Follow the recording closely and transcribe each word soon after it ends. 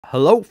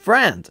Hello,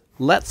 friend.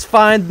 Let's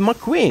find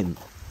McQueen.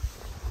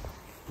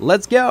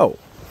 Let's go.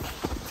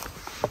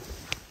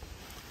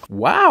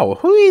 Wow,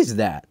 who is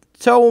that?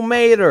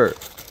 Tomato.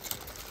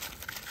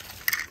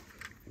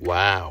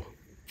 Wow.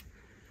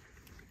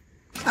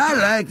 I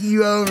like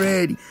you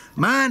already.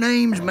 My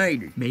name's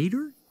Mater.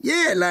 Mater?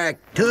 Yeah, like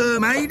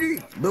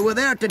tomato, but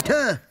without the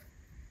tuh.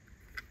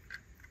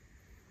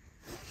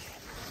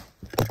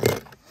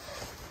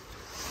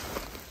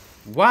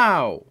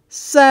 Wow,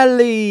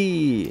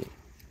 Sally.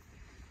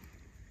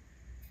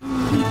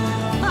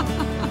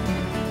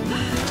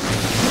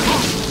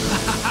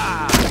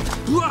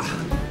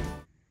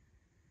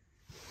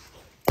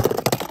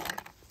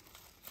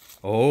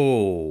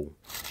 Oh,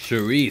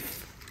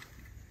 Sharif.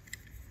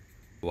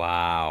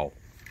 Wow.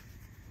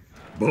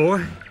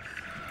 Boy,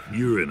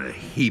 you're in a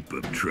heap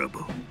of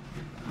trouble.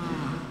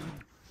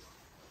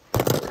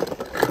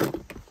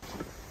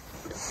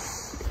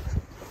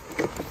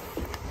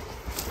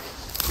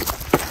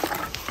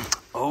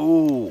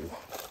 Oh,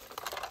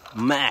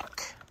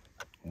 Mack.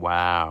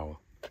 Wow.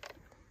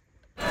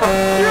 You're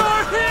here!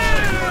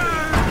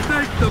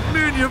 Thank the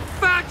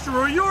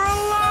manufacturer you're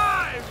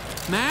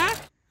alive! Mack?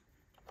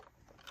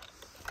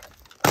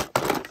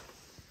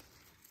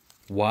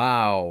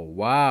 Wow,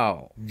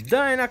 wow.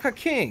 Dynaka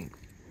King.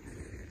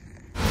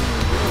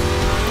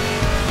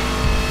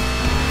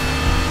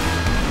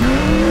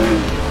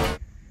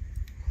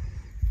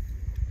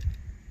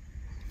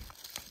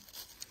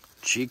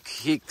 Chick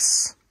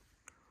Hicks.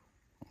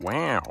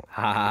 Wow.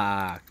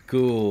 Ha,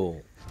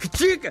 cool.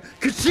 Kachika!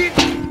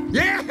 Kachika!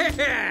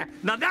 Yeah!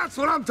 Now that's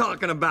what I'm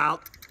talking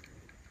about!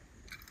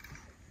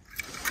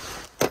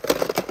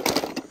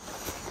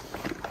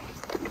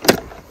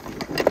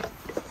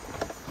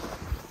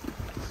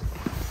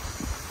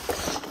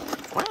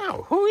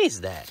 Wow, who is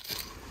that?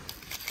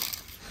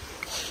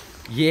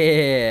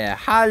 Yeah,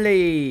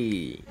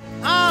 Holly.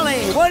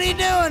 Ollie, what are you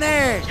doing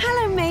there?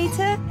 Hello,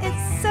 Mater.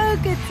 It's so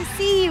good to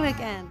see you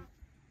again.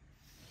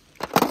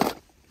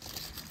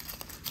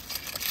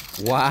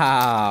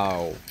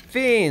 Wow,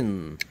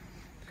 Finn.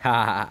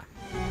 Ha.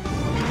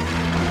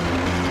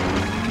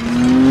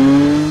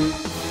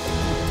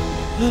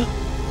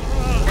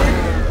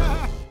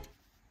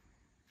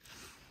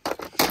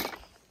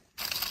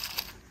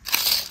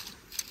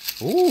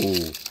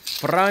 Ooh,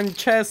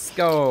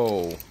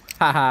 Francesco.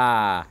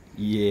 Haha,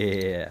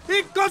 yeah.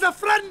 It goes a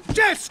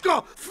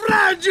Francesco!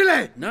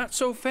 Fragile! Not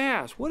so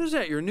fast. What is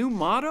that, your new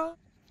motto?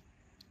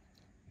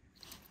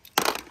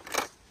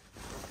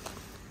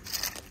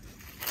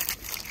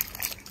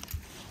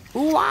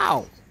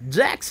 Wow,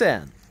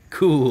 Jackson.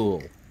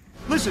 Cool.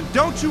 Listen,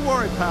 don't you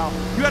worry, pal.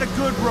 You had a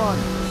good run.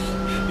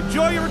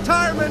 Enjoy your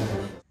retirement.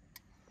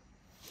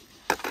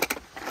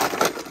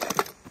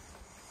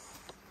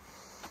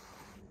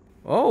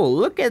 Oh,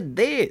 look at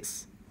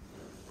this.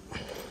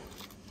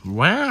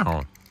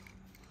 Wow.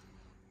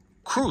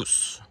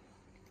 Cruz.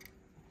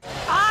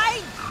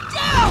 I do!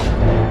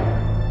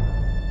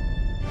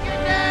 Your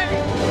daddy!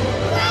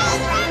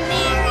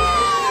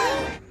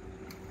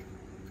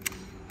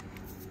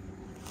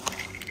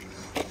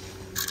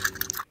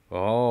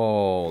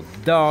 Oh,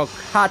 Doc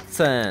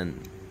Hudson.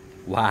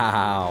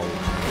 Wow.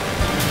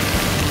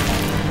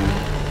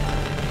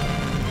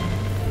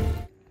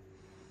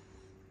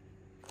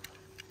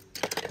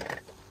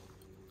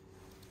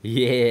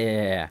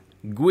 Yeah,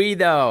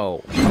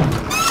 Guido.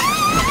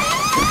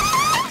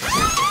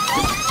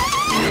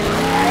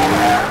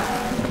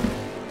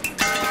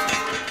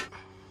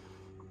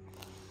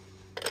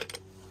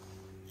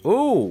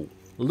 Oh,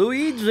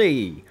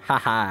 Luigi.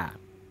 Haha.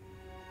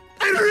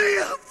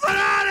 Unreal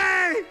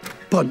Ferrari!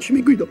 Punch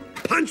me, Guido.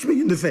 Punch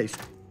me in the face.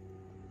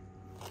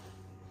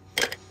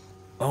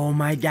 Oh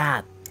my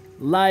god.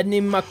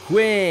 Lightning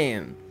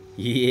McQueen.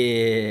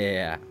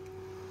 Yeah.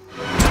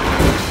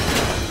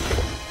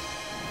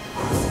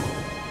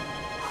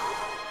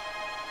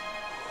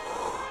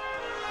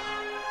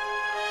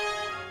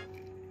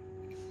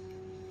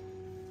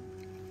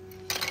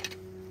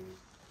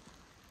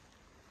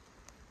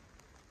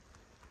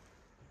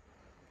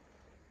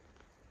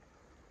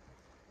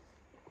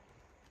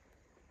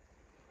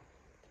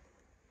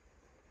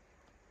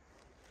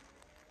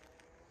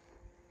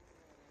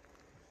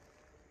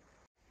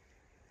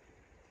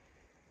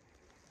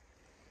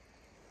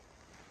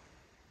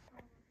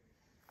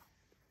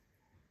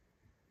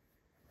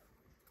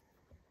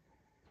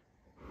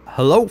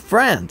 Hello,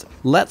 friend.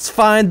 Let's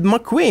find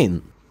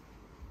McQueen.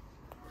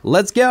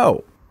 Let's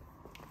go.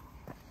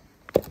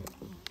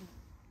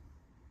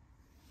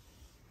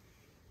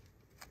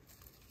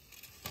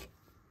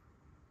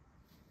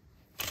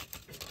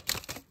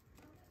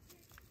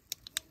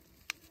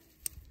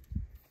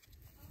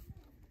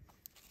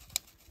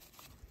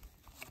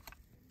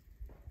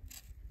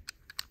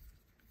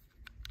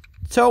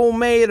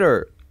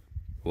 Tomato.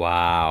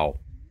 Wow.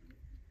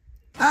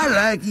 I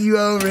like you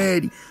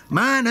already.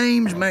 My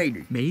name's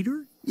Mater.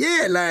 Mater?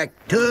 Yeah, like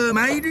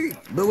tomato,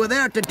 but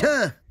without the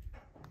tuh.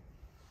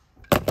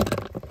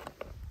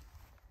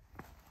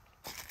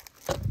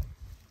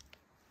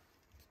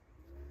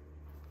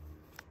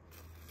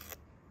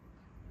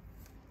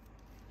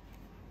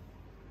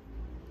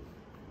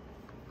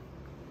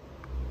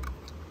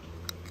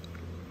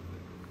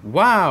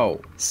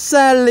 Wow!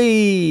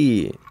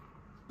 Sally!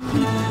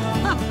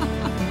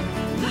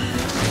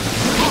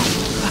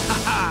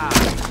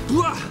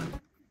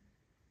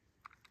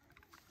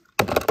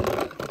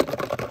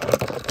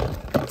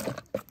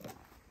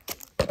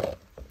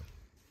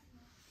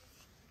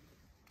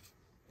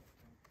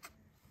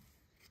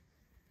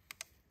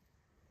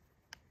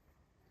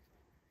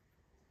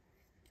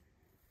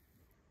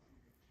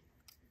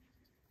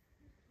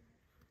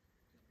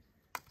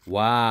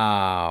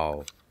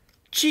 Wow!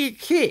 Cheek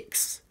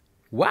kicks!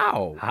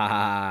 Wow!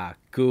 Haha,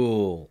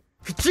 cool!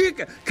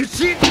 Ka-chicka!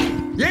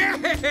 Ka-chicka!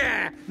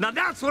 Yeah! Now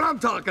that's what I'm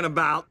talking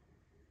about!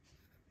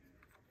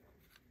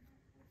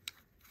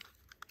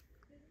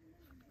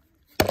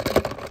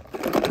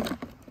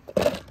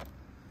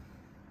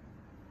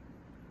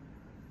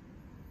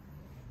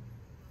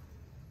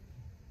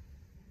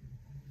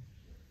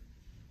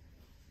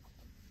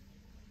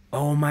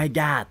 Oh my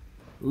god!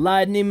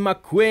 Lightning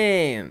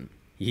McQueen!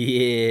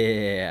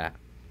 Yeah!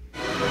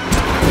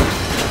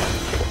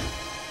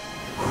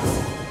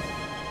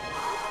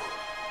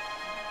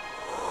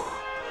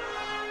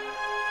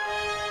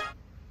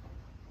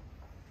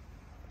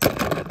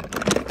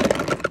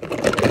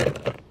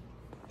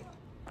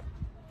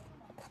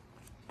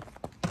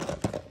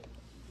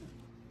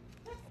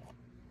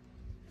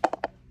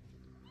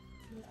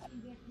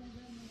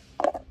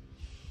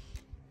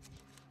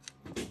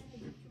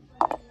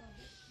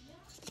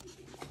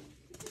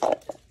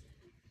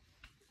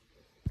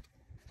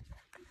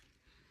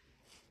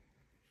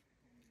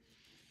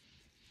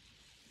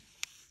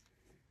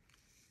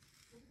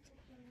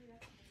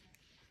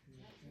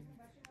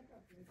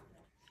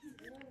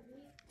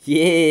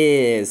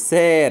 Yeah,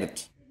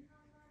 Serge!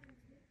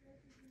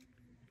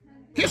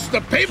 Kiss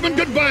the pavement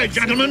goodbye,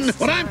 gentlemen!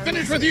 When I'm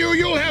finished with you,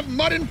 you'll have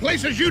mud in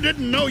places you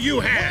didn't know you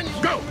had!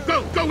 Go,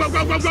 go, go, go,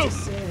 go, go, go!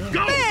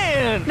 Go!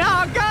 Man, now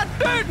I got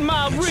dirt in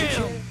my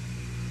rim.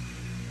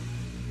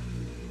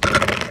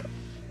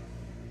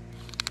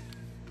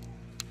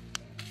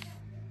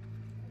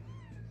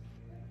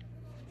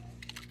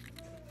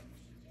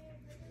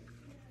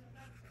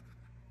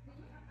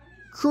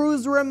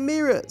 Cruz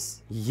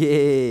Ramirez!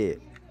 Yeah!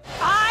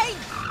 I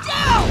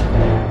do!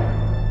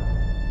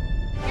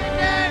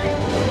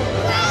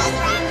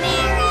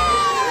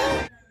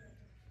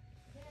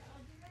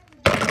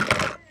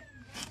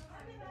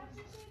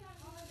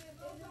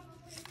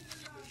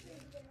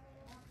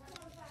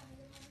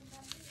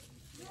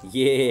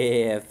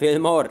 Yeah,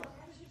 Fillmore!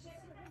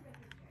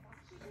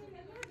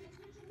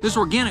 This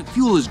organic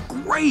fuel is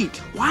great.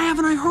 Why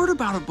haven't I heard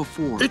about it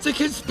before? It's a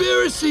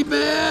conspiracy,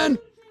 man!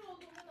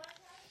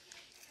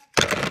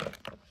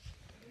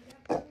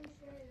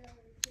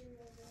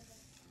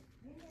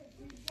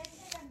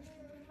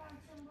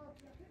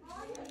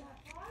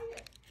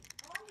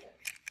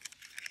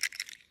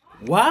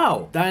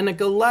 Wow!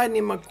 Dynamical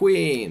Lightning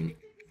McQueen!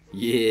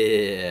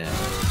 Yeah!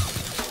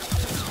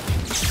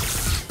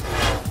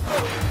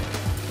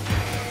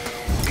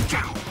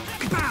 Ka-chow!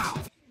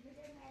 Ka-pow!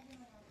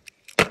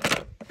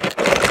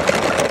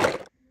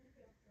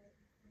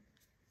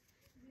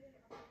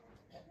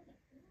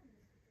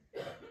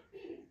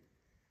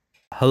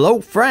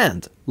 Hello,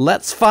 friend!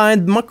 Let's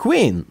find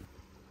McQueen!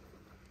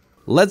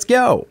 Let's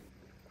go!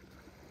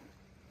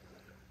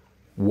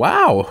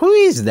 Wow, who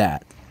is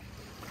that?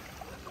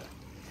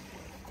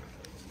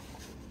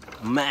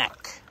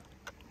 Mack.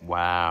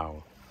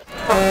 Wow.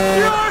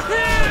 You're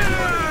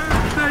here!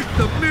 Thank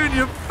the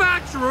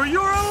manufacturer,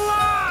 you're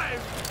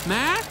alive!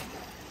 Mack?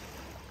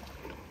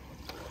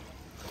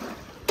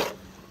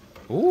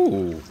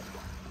 Ooh.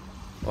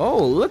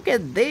 Oh, look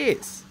at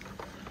this.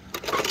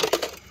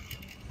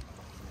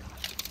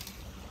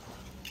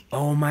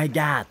 Oh my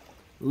god.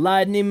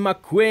 Lightning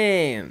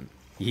McQueen.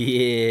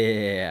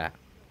 Yeah.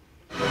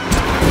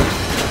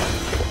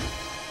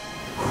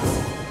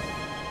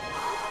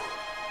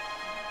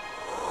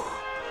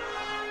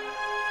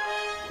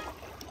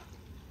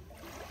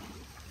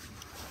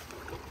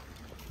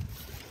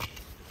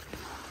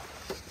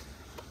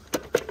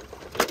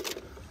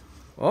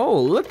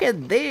 Oh, look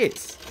at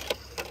this.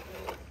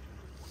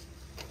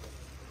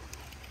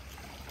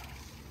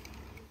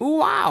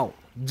 Wow,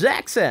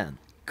 Jackson.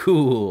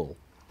 Cool.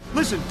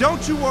 Listen,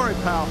 don't you worry,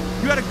 pal.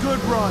 You had a good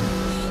run.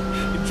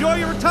 Enjoy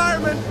your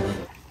retirement.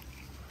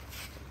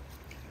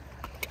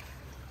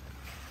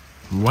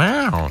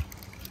 Wow.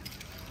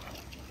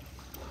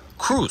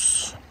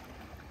 Cruz.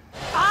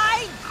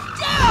 I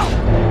do!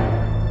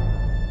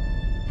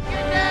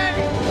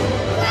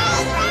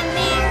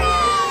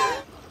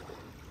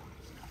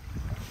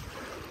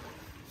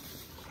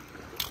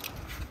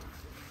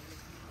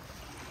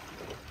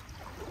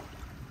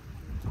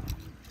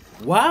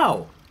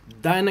 Wow,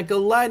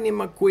 Dynamical Lightning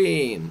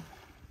McQueen.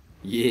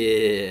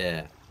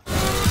 Yeah.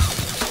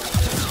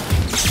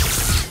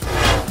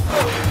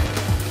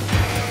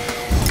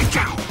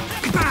 Ka-chow!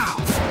 Ka-pow!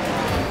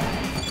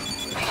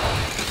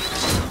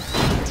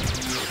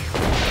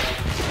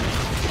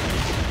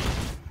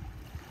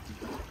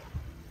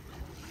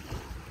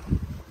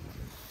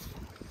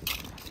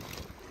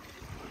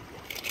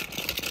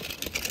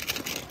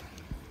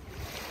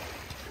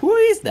 Who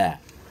is is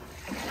that?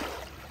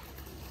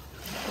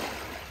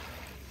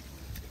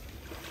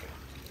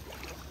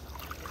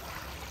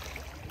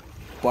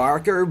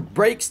 Parker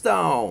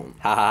Breakstone!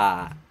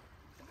 Haha!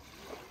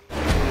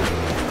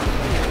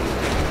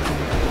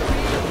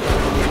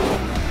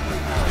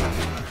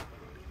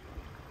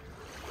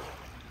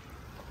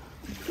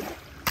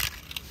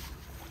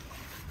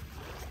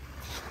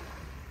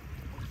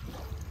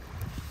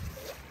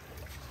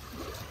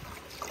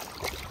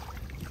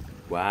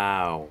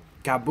 Wow!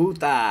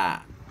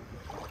 Kabuta!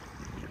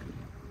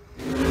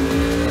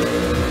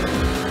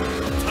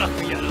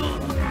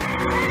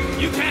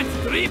 You can't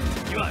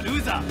drift! You are a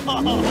loser!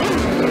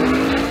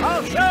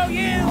 I'll show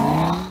you!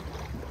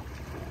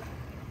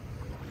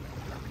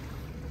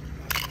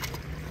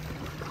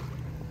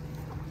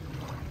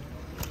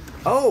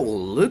 Oh,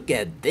 look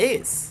at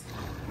this!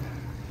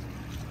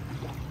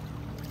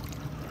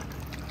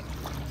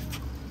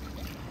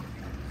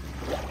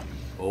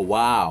 Oh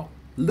wow!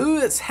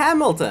 Lewis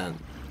Hamilton!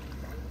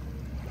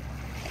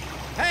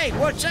 Hey,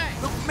 what's that?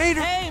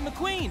 Mater! Hey,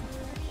 McQueen!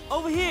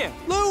 Over here!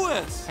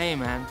 Lewis! Hey,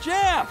 man.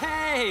 Jeff!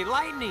 Hey,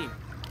 Lightning!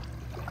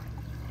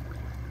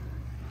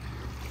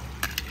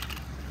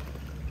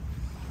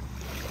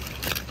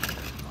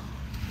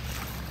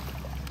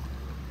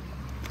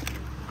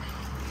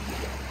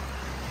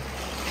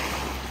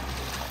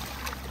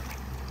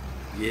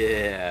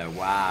 Yeah,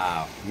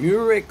 wow!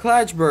 Murray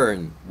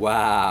Clutchburn!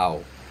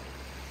 Wow!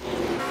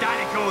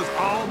 Dinoco's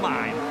all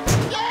mine.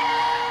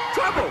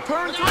 Trouble!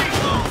 Turn 3!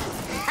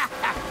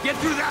 Get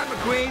through that,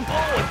 McQueen!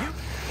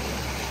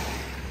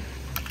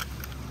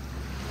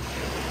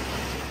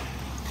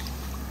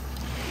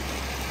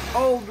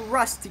 Old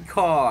rusty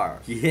car!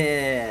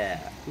 Yeah!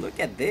 Look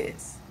at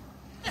this!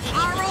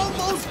 Are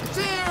almost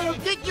there.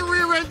 Get your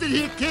rear-ended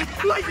here, kid.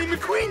 Lightning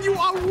McQueen, you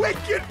are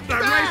wicked!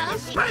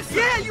 Fast.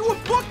 Yeah, you were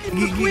booking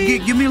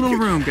McQueen! Give me a little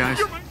room,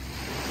 guys.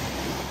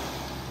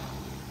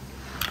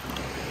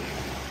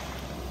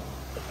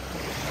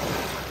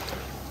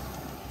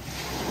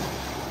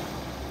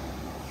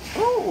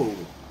 Oh!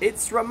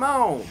 It's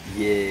Ramon!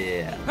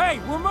 Yeah! Hey,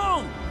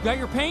 Ramon! Got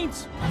your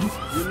paints?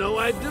 You know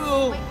I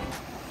do.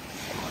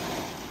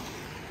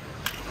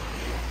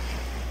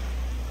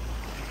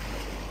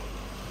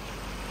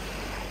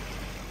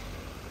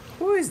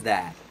 Who is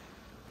that?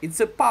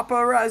 It's a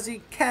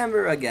paparazzi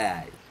camera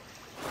guy!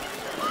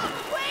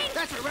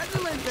 That's a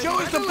regular. Show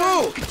us the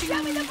boot!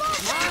 Show me the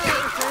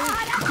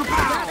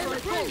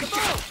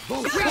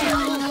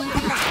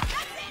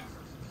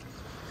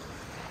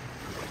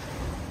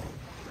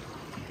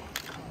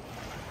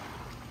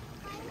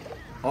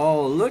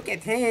Oh, look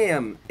at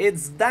him!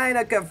 It's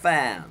Dinoca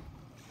fan!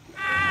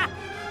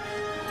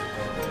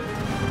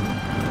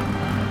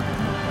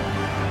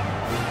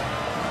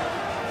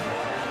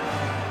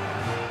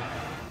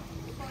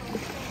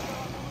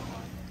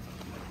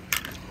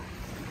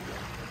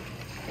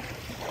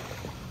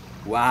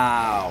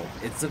 Wow,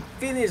 it's a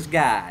Finnish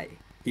guy!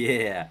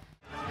 Yeah!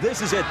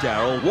 This is it,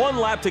 Daryl. 1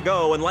 lap to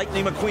go, and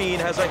Lightning McQueen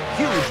has a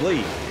huge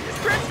lead.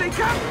 Stretch, they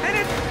come, and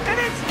it's...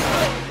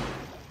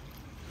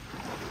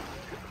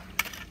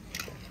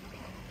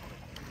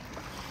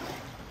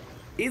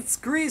 It's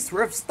Chris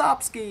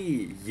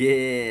Revstopski!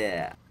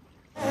 Yeah!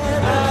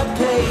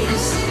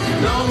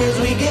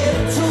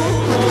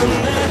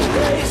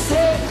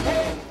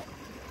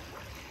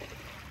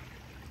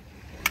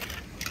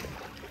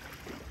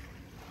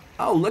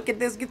 Oh, look at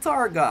this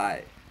guitar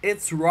guy!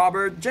 It's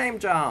Robert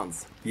James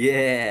Jones!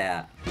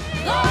 Yeah!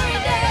 glory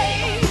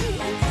days.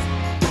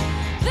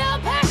 They'll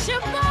pass you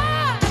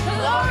by,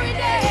 glory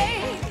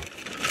days.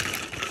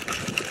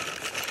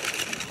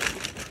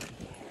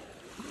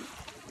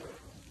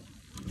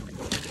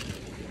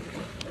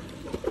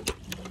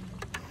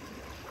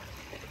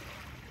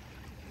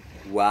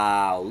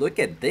 Wow, look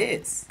at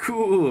this!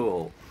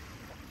 Cool!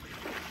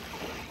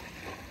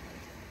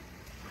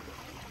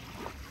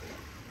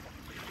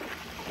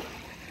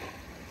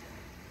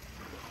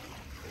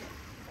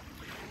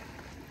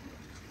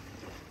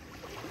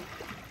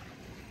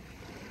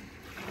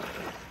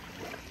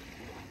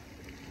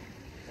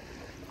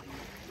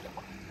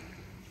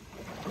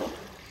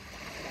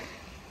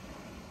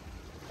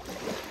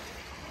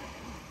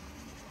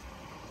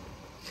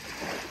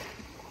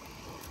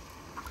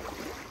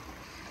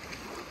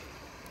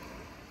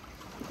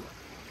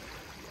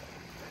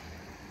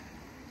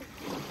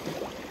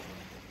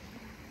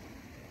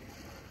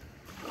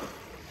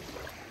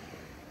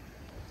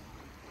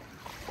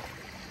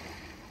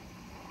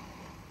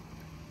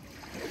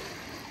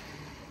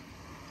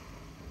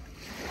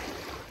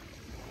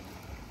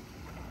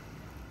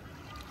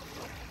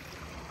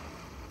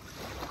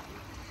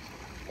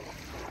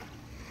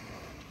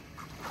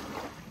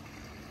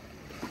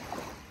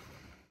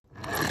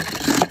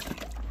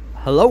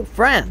 Hello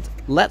friend,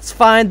 let's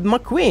find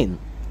McQueen.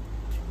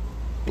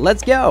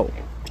 Let's go.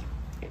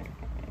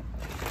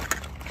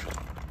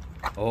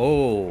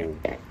 Oh,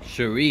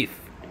 Sharif.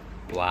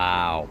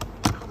 Wow.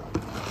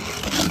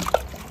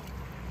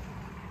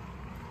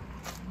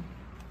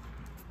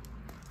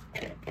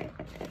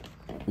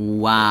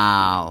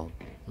 Wow,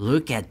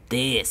 look at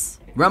this.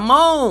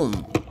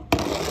 Ramon!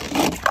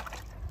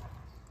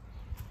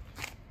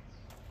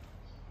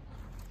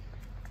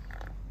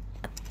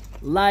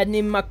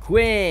 Lightning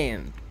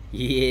McQueen!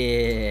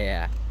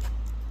 Yeah!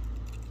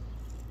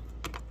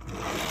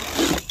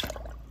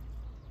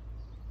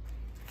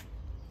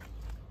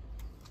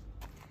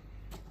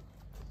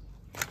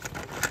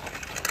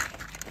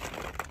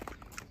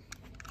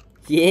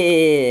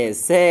 Yeah,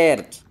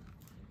 certo!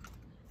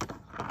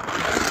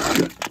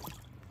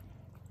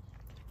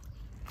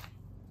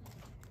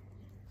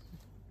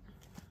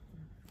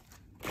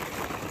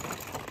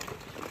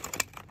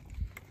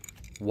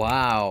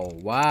 Wow,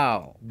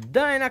 wow!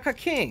 Dynaka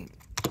King!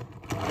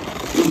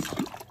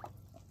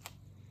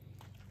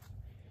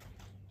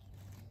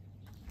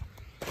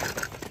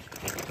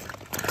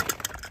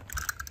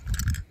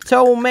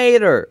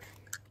 Tomater!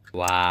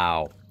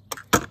 Wow!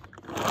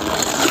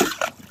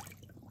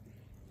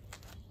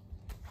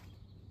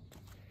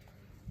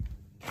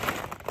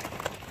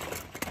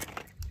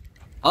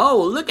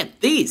 Oh, look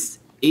at this!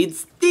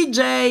 It's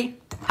DJ!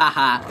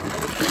 Haha!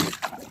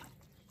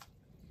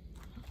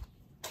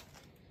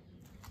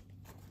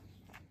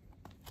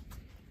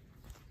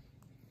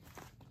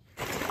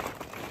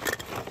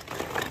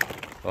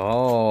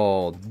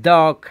 Oh,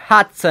 Doc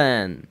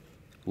Hudson!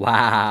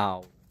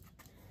 Wow!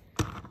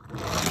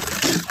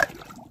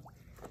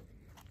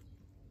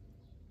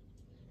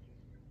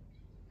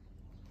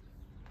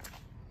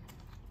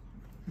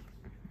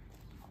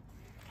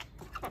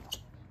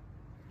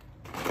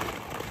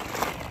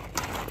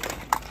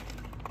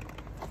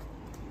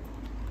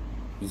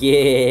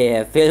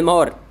 Yeah,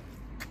 Fillmore!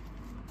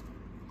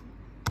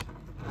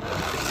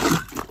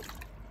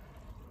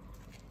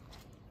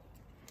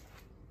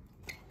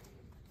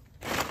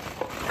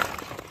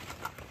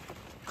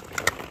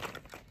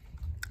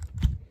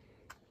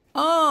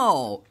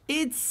 Oh,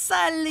 it's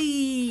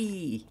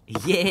Sally!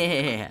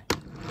 Yeah!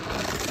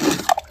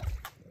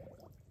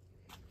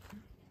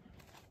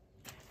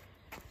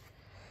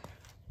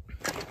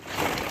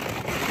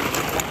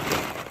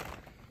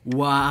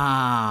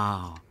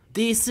 Wow!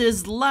 This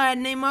is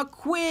Lightning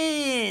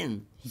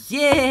McQueen!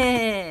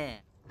 Yeah!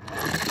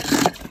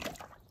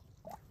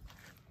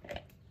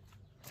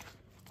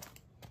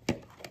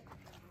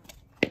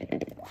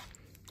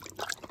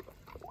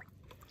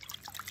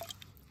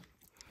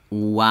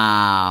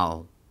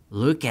 Wow!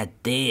 Look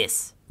at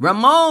this!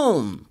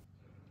 Ramon!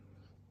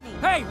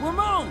 Hey,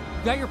 Ramon!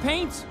 Got your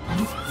paints?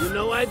 You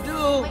know I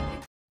do.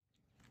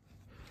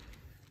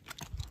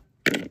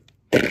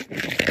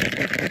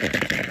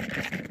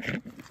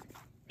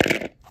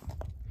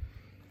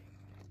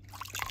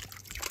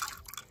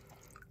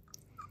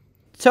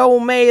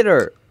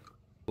 Tomater!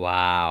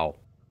 Wow!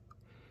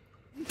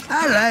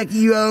 I like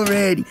you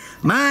already.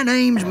 My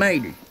name's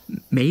Mater.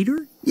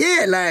 Mater?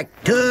 Yeah,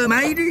 like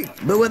tomato,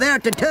 but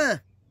without the tuh.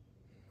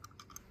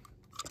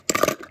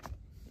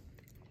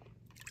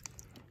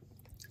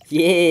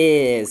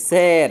 Yeah,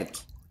 certo!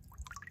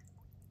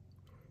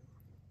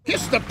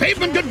 Kiss the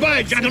pavement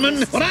goodbye,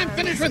 gentlemen. When I'm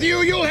finished with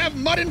you, you'll have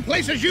mud in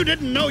places you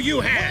didn't know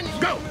you had.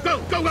 Go,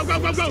 go, go, go, go,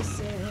 go, go!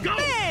 Go!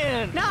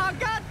 Man! Now I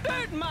got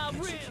dirt in my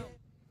rib!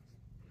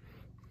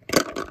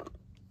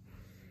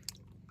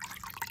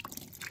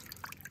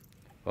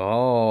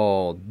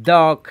 Oh,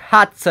 Doc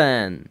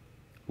Hudson!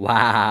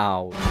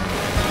 Wow!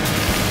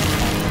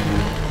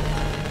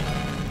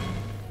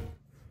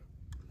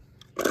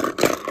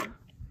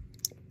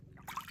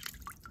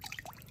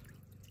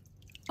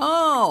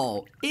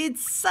 Oh,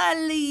 it's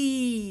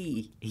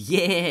Sally!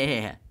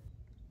 Yeah!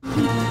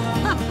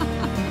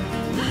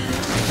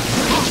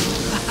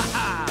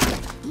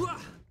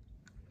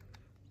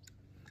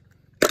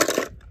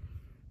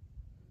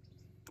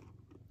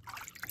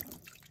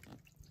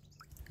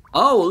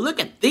 Oh, look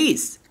at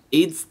this!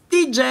 It's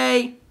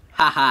DJ!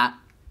 Haha!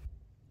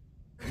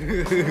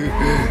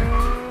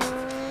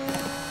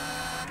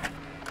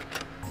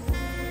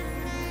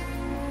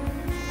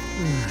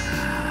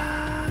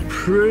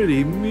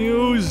 Pretty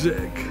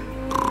music.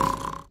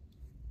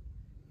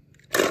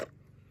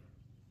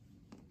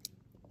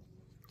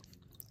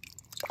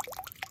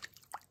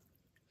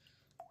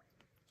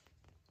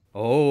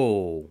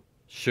 Oh,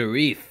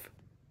 Sharif!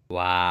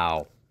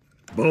 Wow!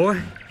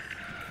 Boy,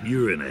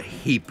 you're in a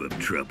heap of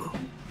trouble.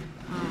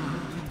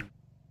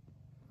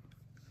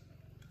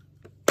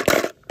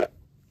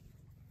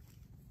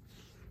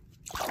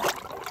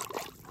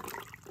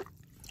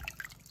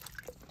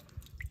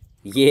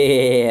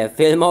 Yeah,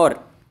 Fillmore!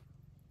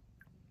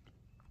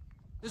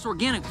 This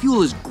organic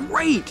fuel is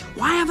great!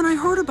 Why haven't I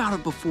heard about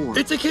it before?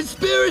 It's a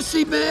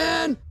conspiracy,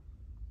 man!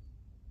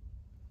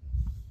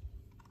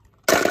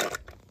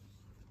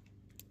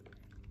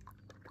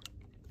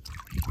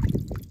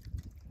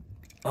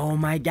 Oh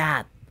my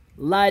god!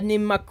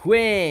 Lightning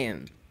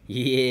McQueen!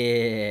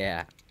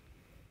 Yeah!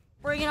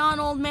 Bring it on,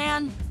 old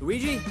man.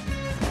 Luigi?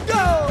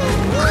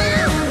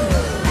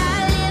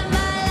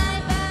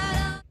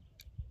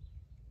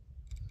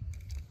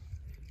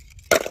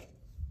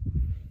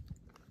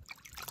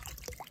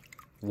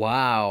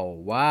 Wow,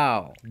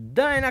 wow!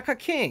 Dynaka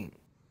King!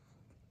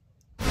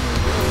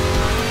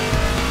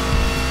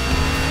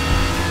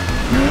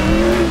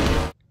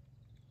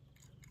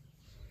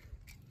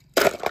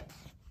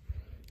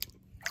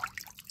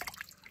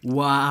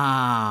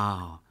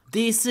 Wow!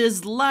 This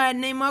is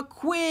Lightning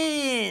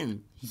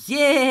McQueen!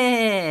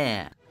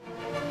 Yeah!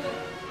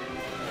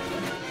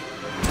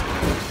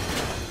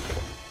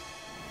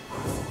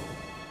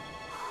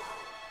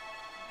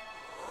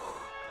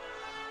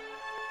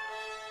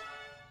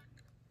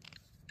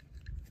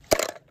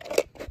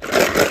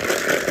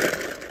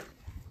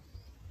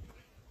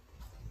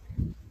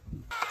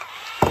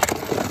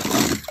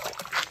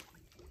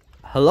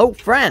 Hello,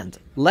 friend.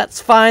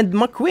 Let's find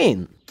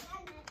McQueen.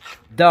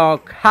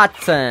 Doc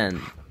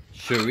Hudson.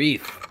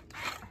 Sheriff.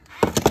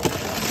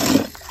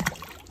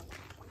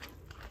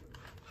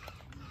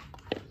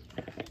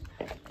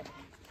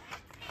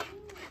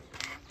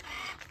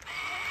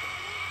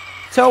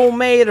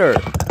 Tomato.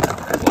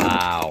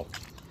 Wow.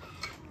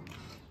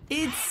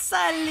 It's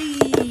Sally.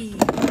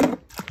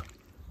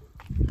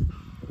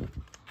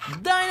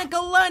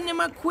 Dinoco Lightning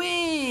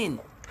McQueen.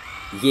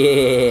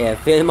 Yeah,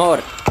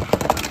 Fillmore.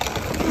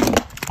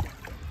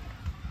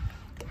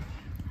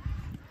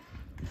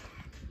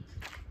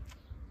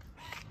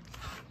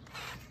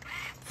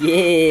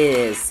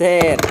 Yeah,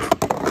 sir.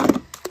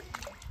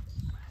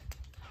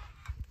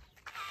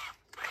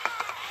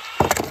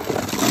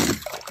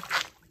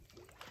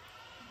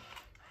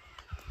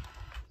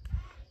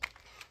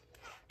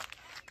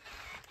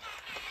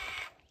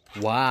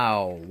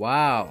 Wow,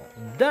 wow.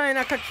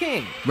 Dinoco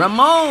King.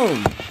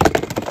 Ramon.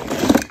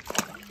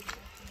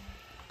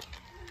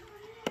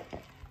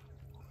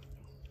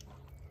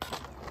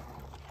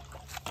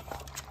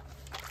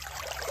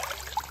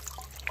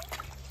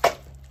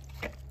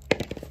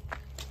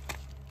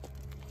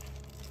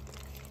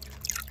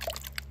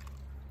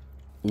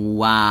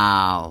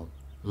 Wow,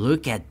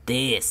 look at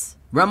this.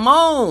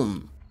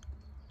 Ramon!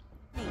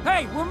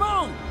 Hey,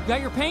 Ramon!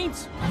 Got your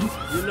paints?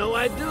 You know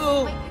I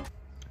do.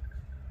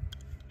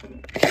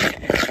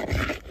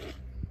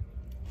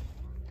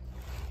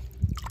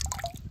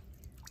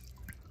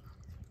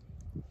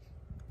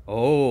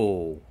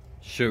 Oh,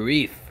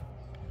 Sheriff.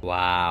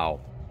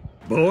 Wow.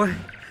 Boy,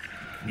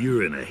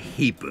 you're in a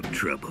heap of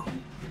trouble.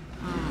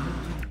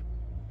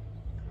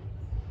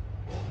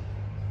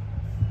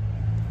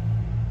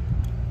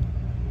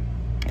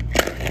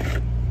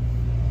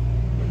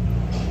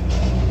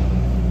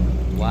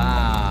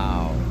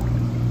 Wow.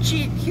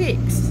 Cheat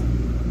kicks.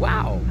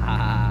 Wow.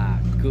 Ah,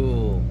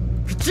 cool.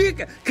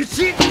 Kachika!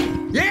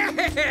 Kachika!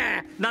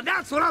 Yeah! Now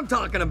that's what I'm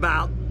talking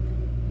about!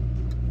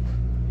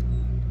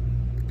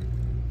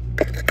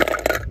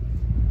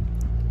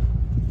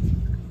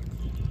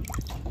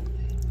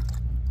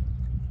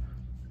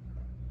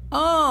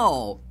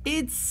 Oh,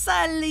 it's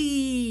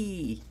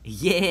Sally.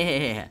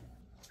 Yeah.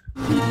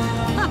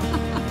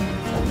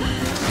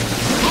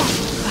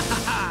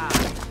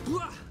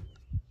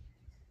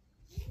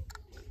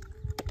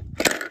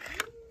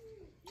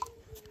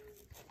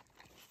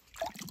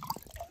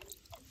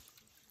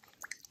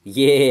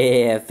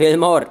 Yeah,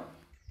 Fillmore.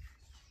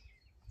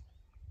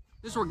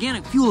 This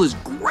organic fuel is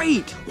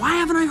great. Why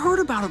haven't I heard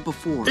about it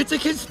before? It's a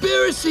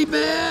conspiracy,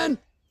 man!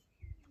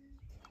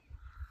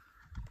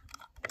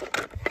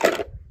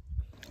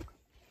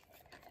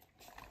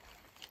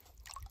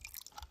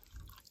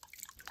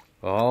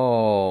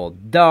 Oh,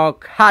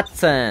 Doc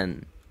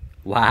Hudson.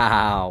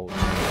 Wow.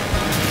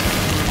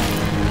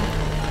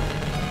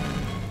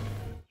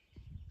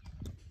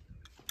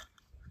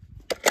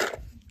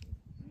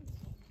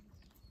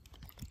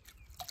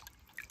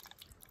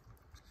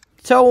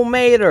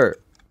 Tomato.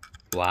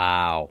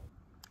 Wow.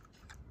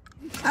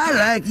 I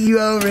like you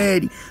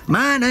already.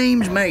 My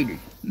name's Mater.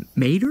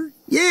 Mater?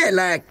 Yeah,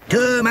 like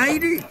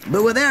tomato,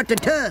 but without the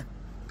tuh.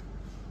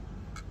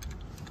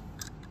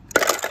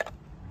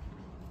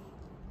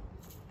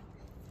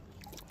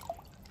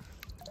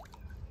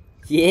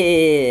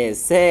 Yeah,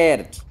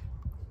 Serge.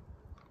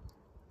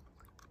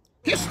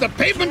 Kiss the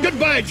pavement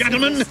goodbye,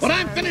 gentlemen. When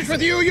I'm finished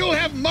with you, you'll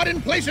have mud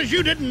in places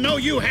you didn't know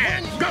you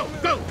had. Go,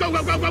 go, go,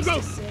 go, go, go,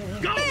 go.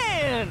 Go!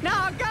 Man,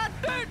 now I got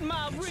dirt in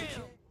my rib.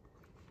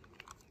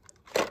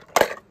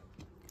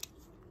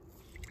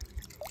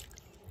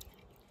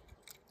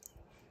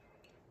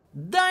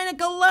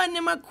 Dinoco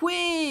Lightning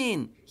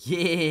McQueen.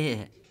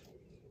 Yeah.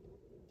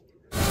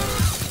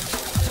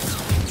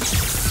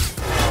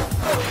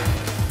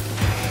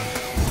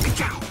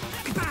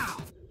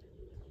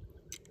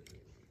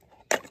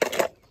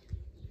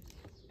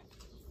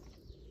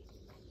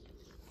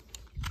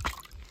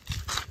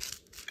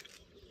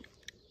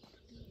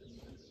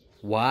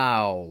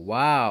 Wow,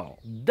 wow.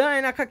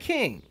 Dinoco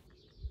King.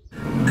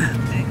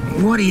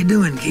 What are you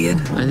doing, kid?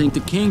 I think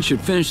the king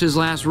should finish his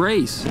last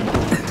race.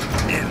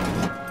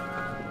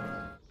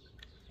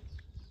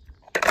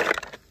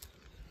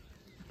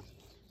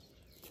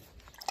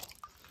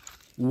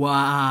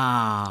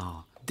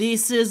 Wow.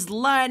 This is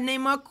Lightning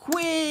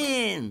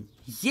McQueen.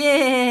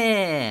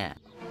 Yeah.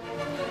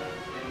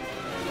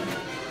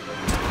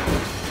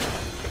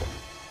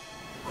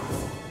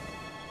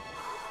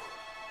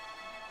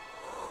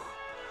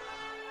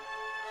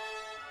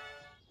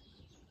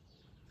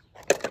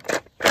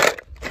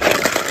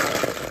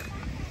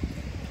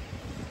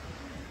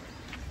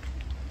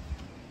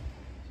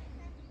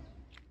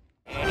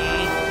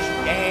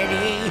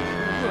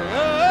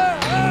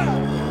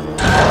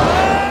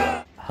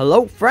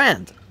 Hello,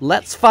 friend.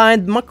 Let's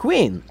find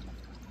McQueen.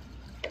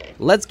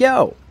 Let's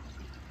go.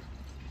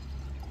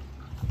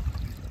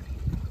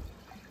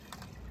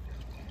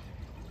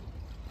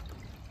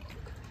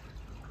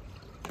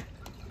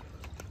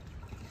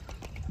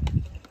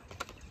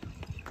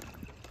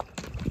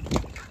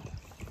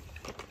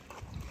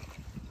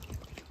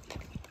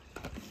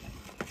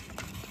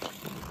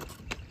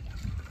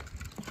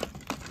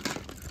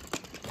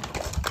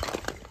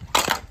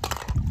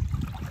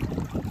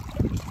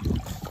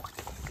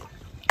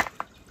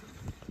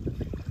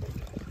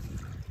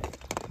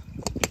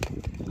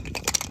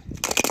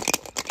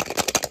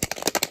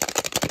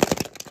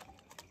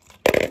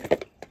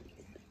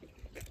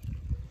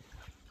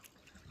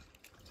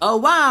 Oh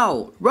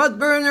wow!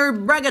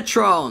 Rodburner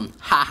Bragatron!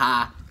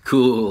 Haha,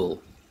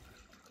 cool.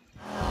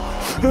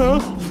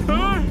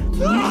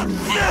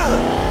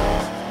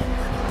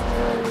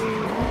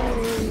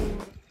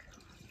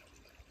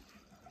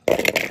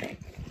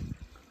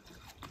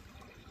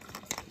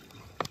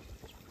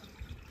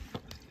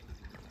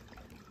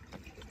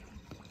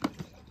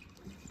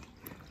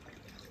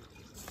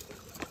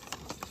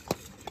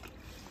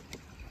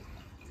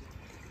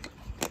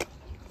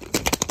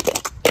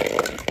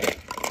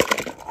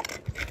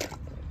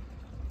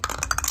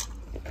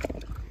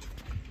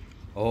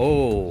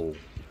 Oh,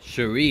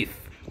 Sharif.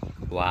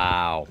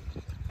 Wow.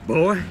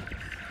 Boy,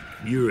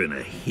 you're in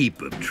a heap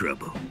of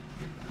trouble.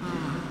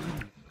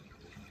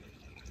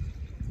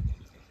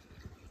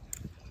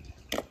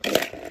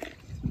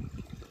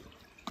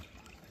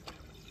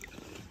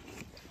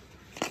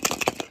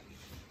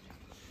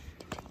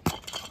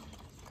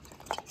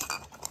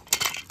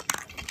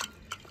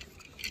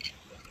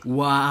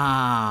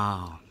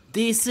 Wow!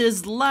 This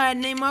is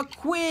Lightning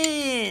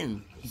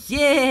McQueen!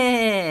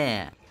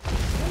 Yeah!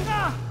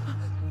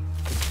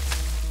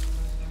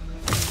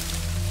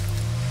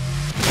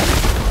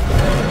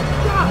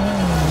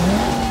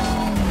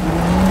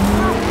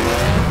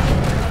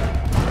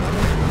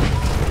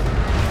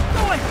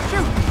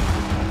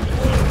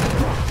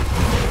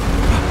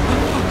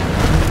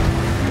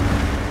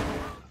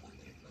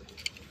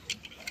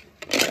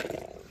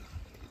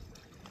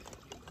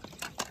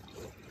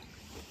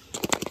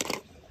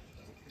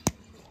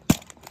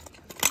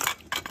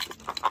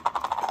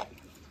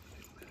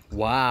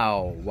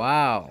 Wow,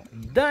 wow.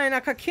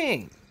 Dynaka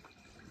King.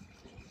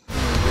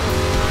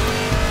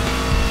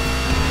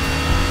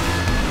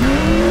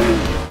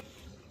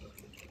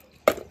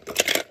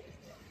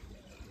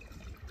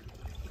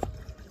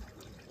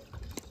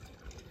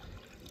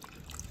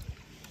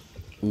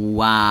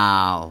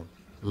 Wow!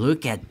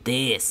 Look at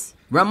this!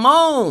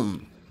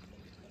 Ramon!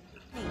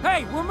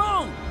 Hey,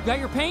 Ramon! Got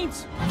your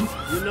paints?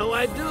 You know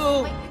I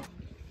do.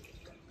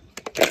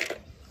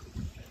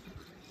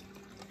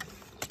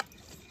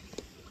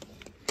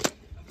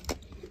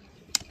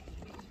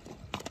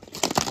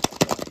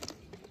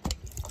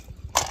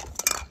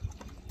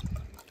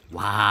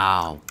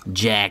 Wow!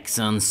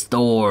 Jackson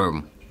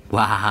Storm!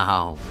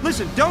 Wow!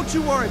 Listen, don't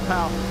you worry,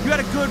 pal. You had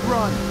a good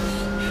run.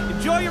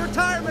 Enjoy your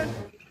retirement.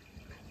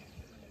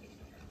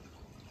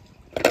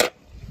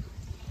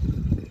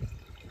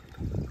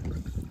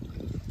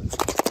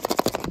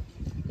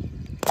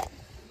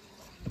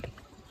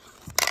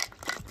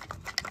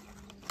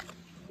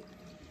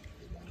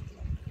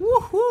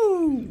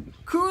 Woohoo!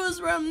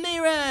 Cruz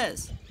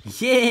Ramirez!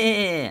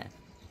 Yeah!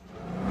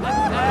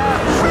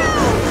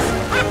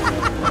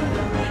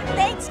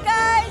 Thanks,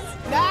 guys.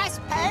 Nice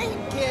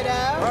paint, kiddo.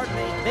 Pardon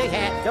me, big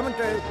hat coming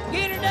through.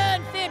 Get her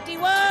done,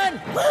 51.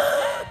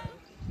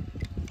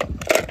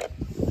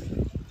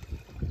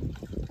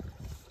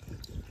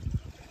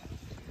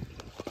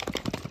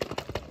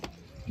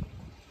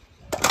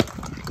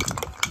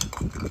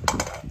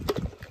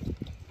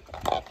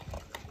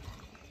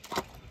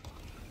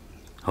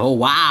 Oh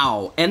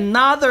wow!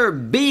 Another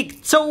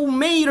big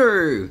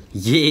tomato!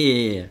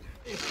 Yeah!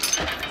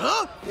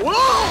 Huh? Whoa!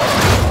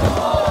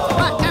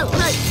 1, 2,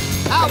 3,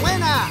 a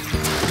winner!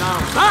 Now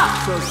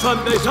that's a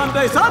Sunday,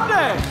 Sunday,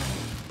 Sunday!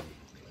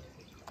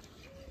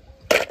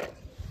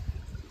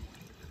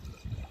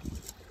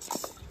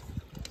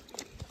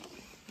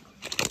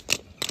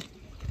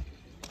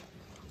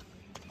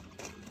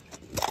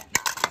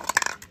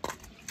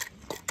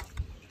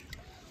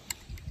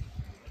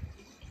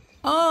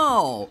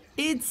 Oh,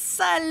 it's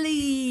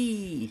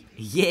Sally!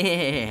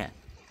 Yeah!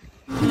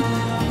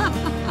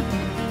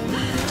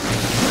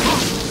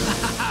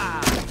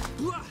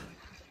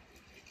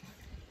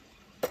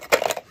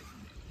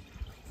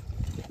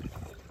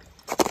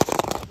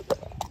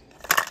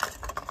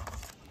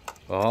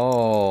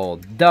 Oh,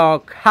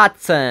 Doc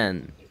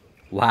Hudson.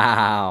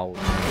 Wow.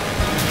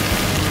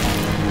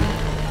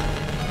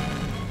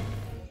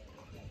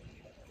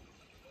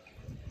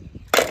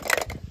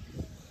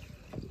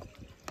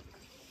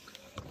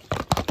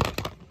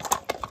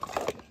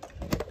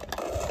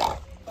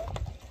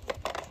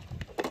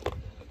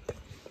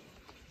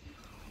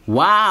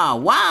 Wow,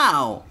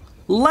 wow!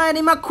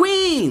 Lightning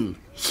McQueen!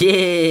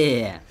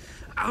 Yeah!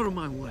 Out of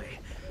my way.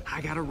 I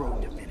got a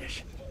road to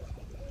finish.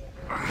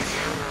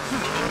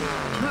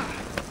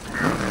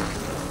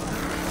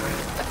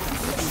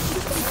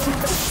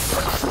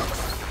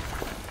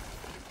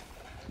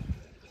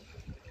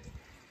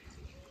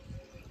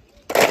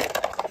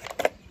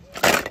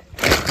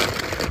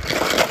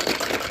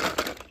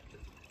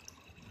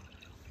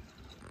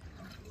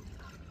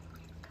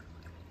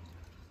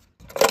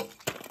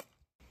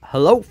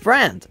 Hello,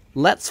 friend.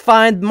 Let's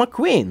find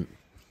McQueen.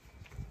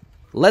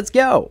 Let's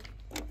go.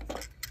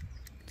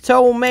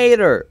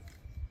 Tomato.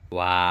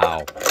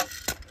 Wow.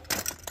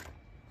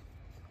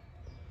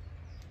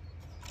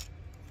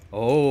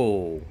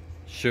 Oh,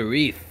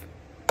 Sharif.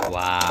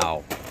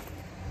 Wow.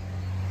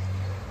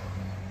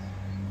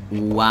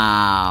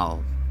 Wow.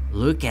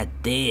 Look at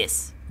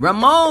this.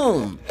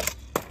 Ramon!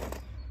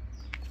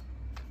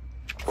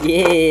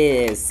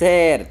 Yeah,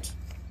 Serge.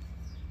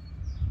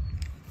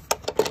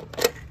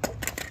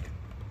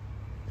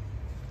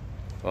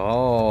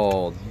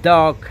 Oh,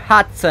 Doc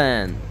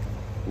Hudson.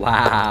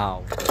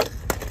 Wow.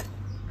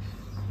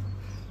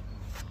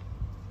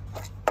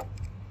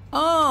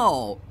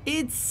 Oh,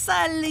 it's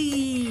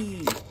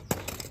Sally!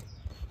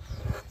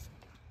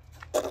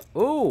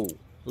 Oh,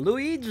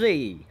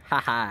 Luigi.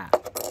 Haha.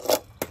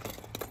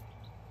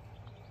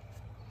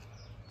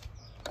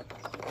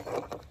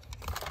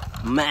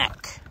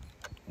 Mack.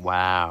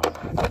 Wow.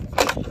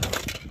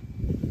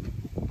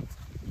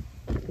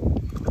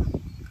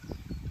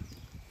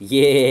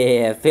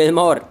 Yeah,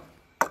 Fillmore.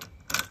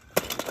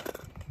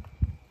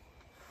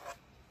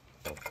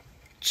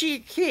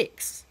 Cheek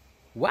Hicks.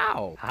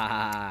 Wow.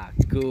 Haha,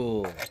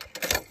 cool.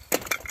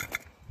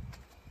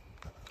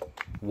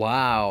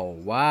 Wow,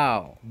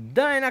 wow.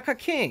 Dynaka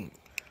King.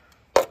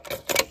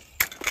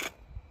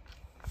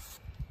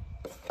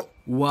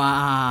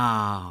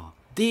 Wow.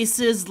 This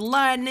is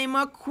Lightning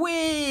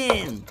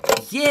McQueen!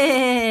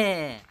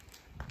 Yeah!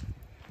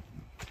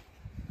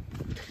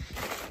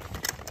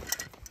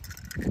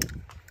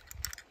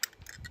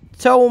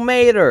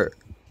 Tomato.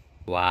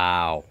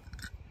 Wow.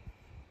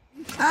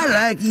 I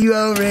like you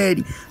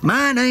already.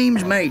 My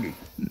name's Mater.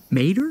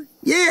 Mater?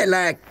 Yeah,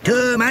 like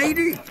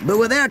tomato, but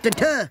without the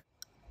tuh.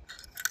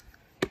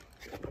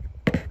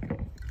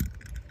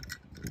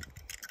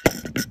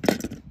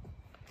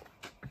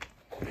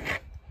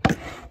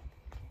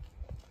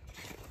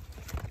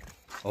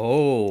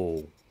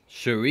 Oh,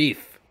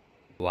 Sharif.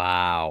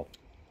 Wow.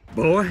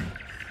 Boy,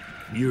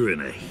 you're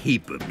in a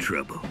heap of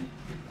trouble.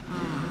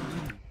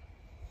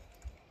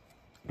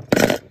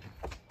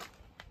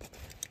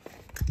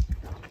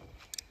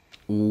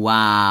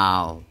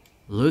 Wow.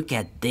 Look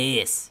at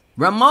this.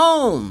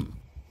 Ramon!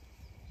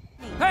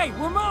 Hey,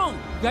 Ramon!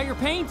 Got your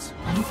paints?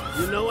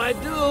 You know I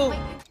do.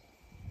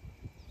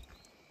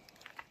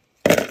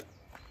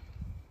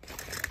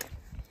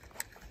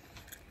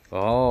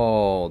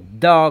 Oh,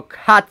 Doc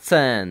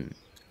Hudson.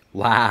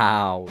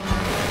 Wow.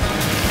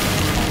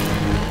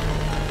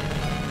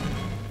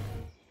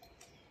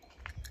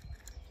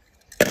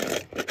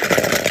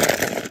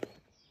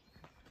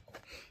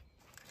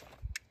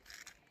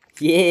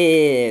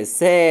 Yeah,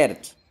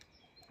 Serge.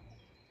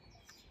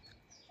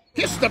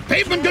 Kiss the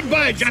pavement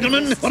goodbye,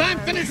 gentlemen. When I'm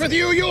finished with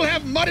you, you'll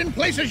have mud in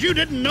places you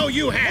didn't know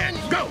you had.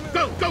 Go,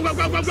 go, go, go,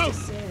 go, go, go.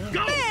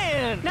 Go!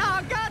 Man, now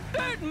I got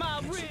dirt in my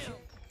ribs.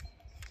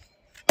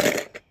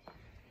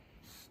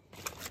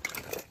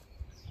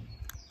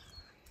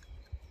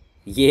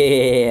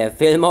 Yeah,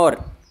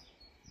 Fillmore.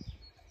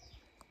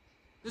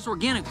 This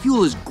organic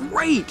fuel is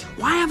great.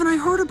 Why haven't I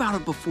heard about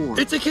it before?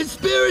 It's a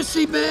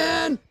conspiracy,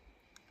 man!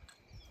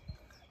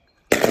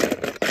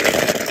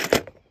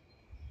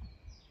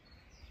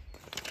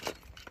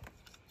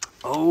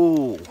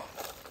 Oh,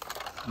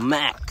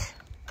 Mack.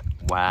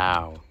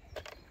 Wow.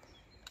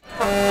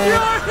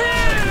 You're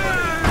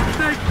here!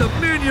 Thank the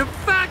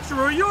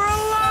manufacturer, you're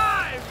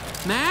alive!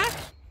 Mack?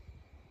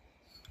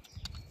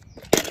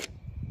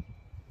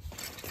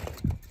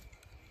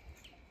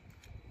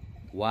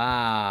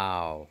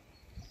 Wow.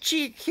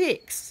 Cheek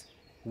Hicks.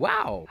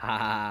 Wow.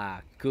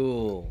 Haha,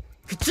 cool.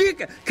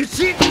 Kachika!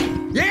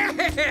 Kachika!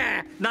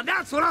 Yeah! Now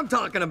that's what I'm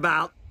talking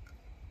about!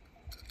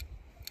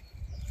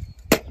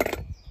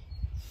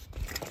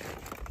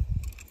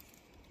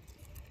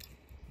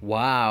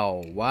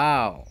 Wow,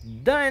 wow.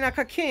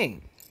 Dynaka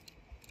King.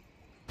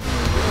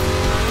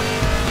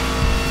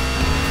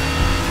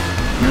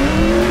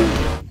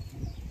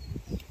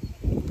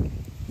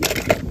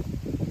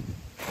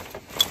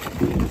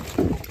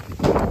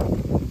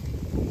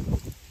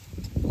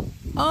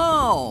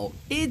 Oh,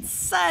 it's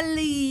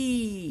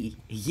Sally!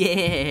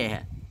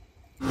 Yeah!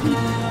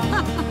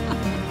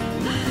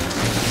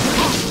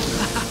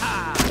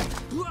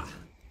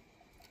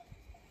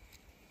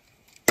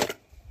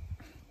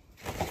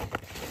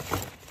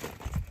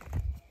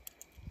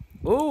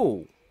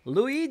 Oh,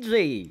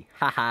 Luigi.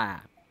 Haha.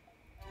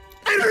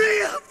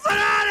 Enrico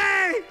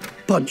Ferrari!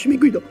 Punch me,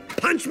 Guido.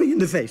 Punch me in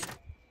the face.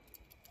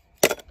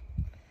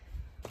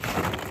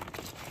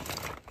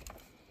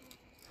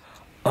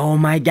 Oh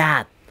my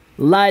god.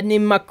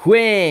 Lightning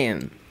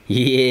McQueen.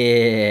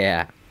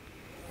 Yeah.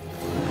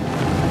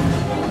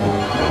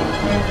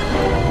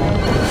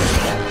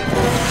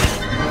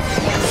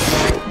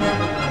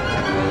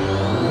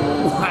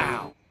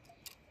 Wow.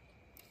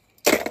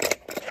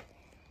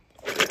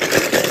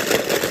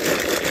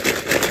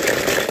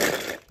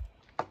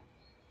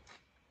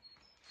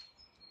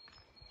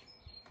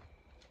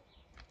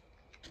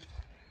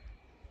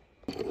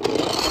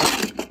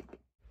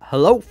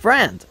 Hello,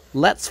 friend.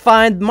 Let's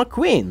find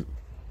McQueen.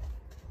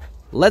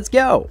 Let's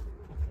go.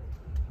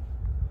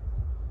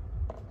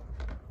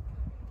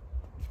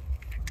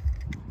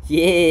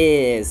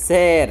 Yeah,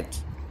 Serge.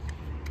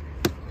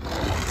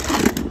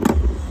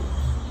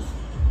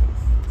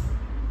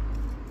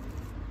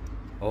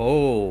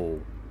 Oh,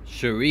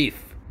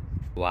 Sharif.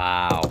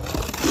 Wow.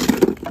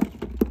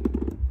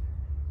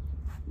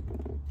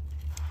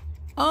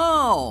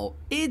 Oh,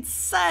 it's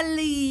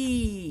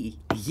Sally.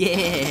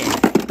 Yeah.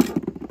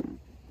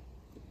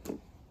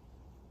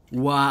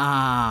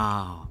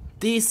 Wow.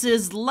 This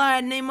is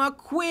Lightning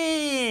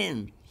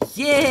McQueen.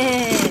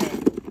 Yeah.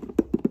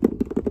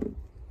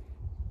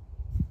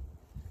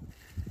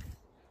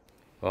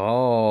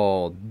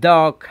 Oh,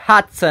 Doc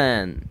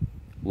Hudson.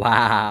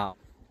 Wow.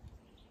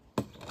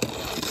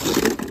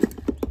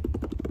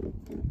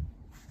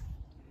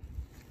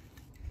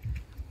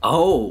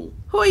 Oh,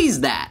 who is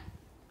that?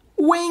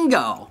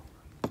 Wingo.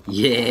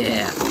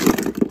 Yeah.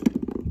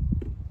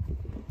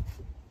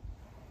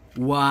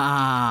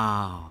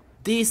 Wow.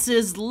 This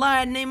is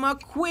Lightning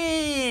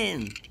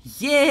McQueen.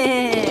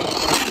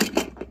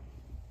 Yeah.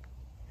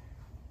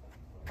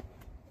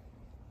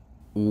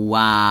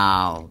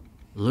 Wow.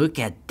 Look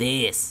at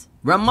this.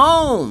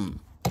 Ramon.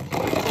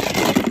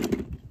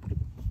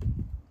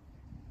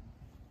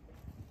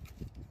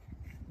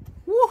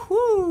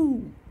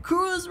 Woohoo.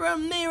 Cruz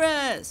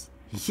Ramirez.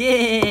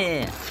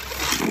 Yeah.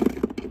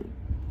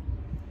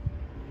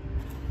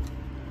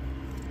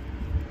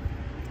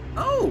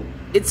 Oh,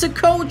 it's a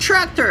coal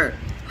tractor.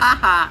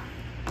 Haha.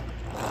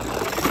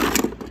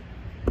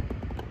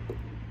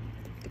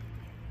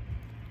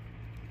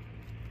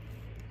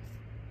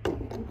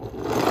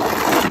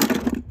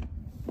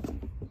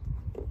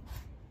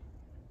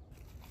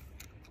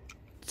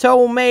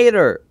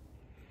 Tomato.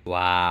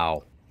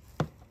 Wow.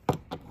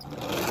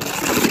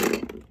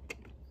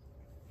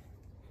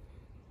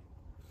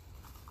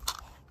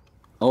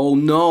 Oh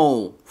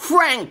no,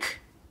 Frank!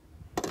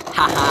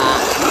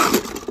 Haha.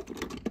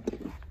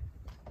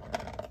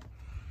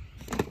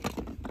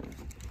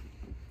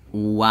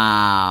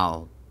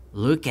 Wow,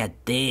 look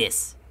at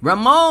this.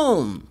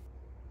 Ramon!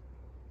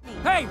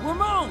 Hey,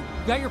 Ramon!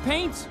 Got your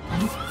paints?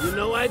 You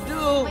know I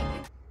do.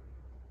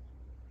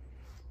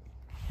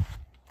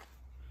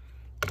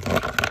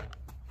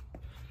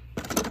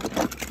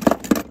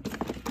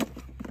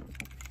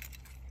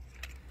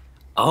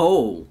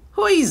 Oh,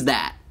 who is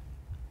that?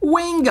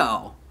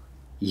 Wingo!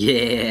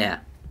 Yeah!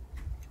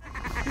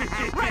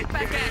 Right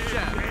back at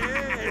ya!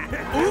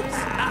 Oops,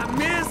 I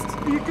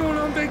missed! You going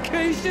on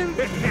vacation?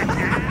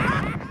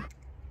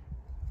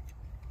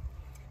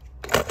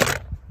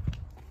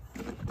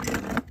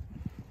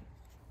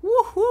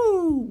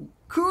 Woohoo!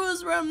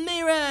 Cruz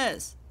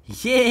Ramirez!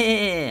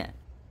 Yeah!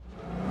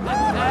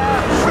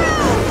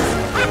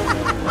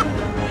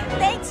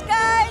 Thanks,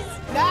 guys.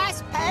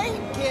 Nice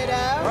paint, kiddo.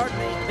 Pardon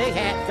me, big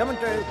hat coming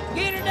through.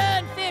 Get her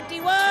done,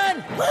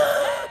 51.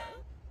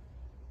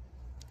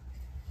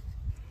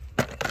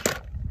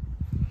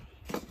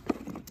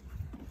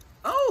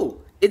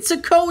 Oh, it's a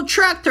coal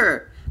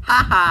tractor!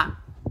 Haha!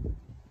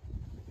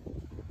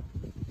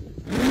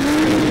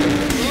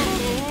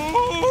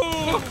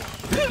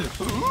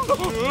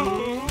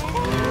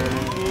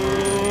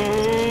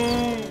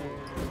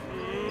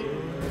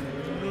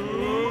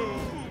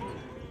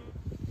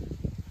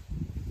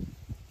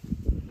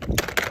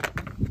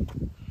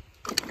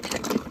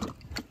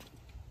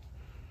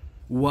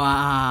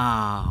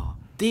 Wow!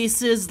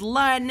 This is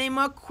Lightning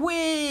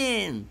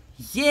McQueen!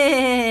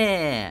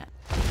 Yeah!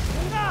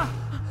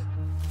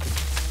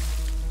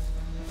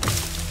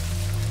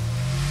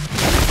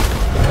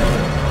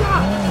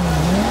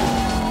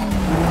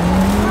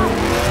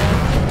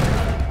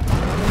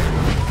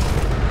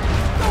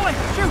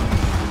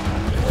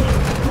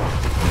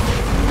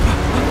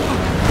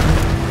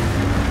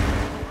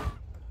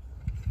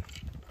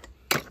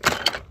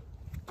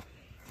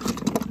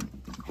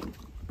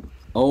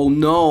 Oh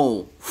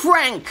no,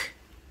 Frank!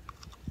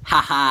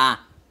 Haha!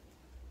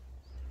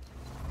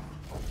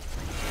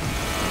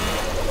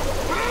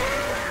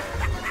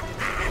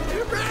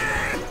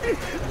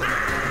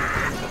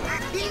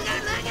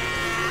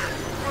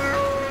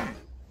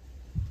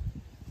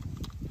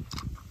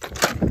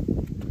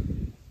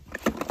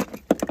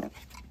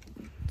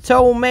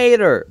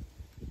 Tomato!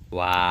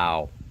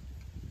 Wow!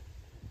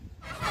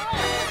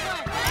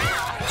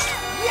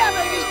 Yeah,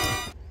 baby.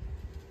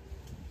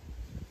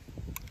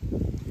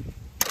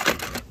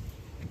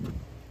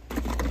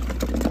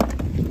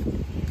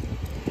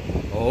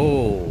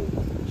 Oh,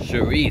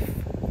 Sharif!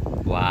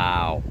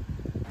 Wow!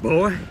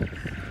 Boy,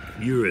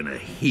 you're in a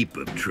heap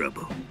of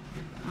trouble.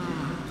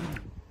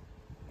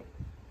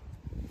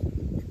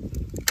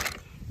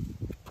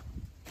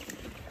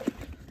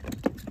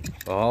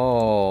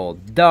 Oh,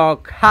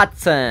 Doc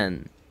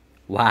Hudson!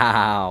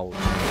 Wow!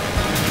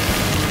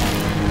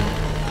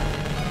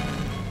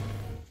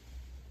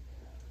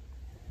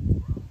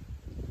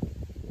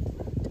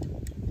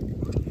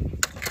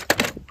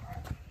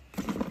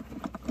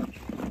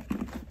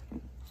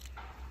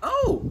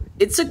 Oh,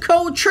 it's a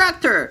coal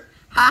tractor!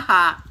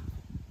 Haha!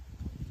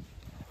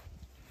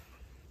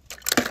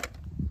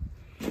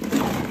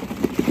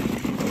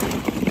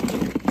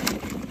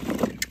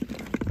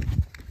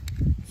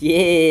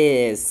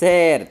 Yeah,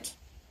 Serge.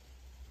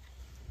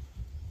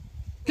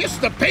 Kiss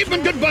the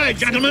pavement goodbye,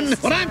 gentlemen.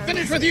 When I'm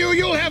finished with you,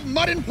 you'll have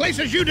mud in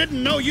places you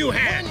didn't know you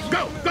had.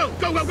 Go, go,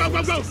 go, go, go,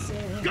 go, go.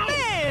 Go!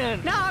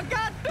 Man, now I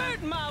got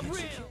dirt in my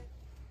rib.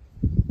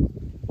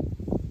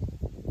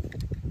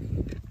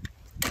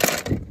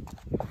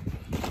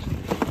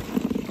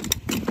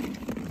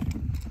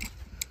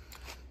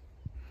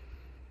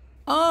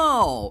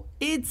 Oh,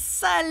 it's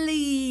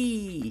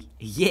Sally!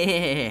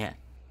 Yeah!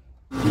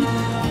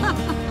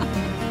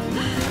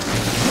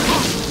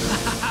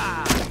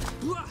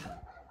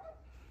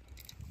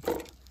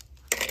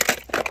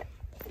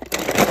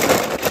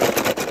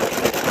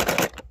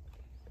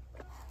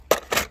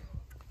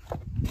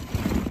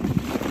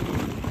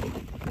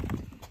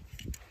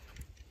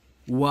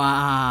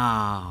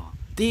 Wow!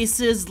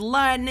 This is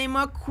Lightning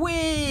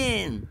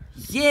McQueen!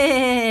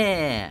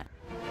 Yeah!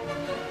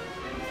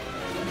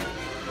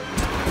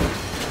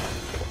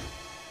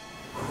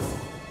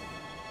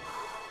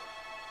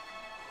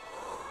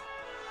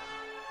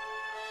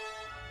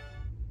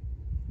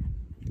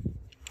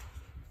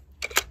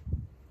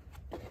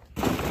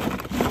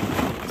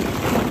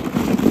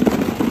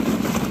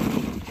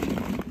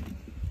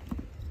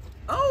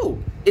 Oh!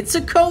 It's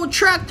a coal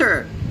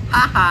tractor!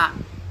 Haha!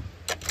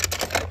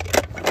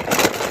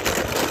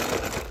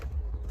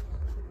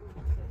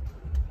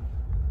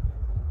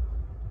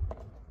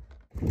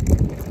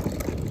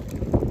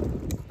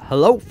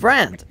 Hello,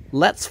 friend.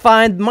 Let's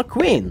find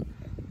McQueen.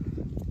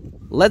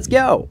 Let's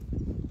go.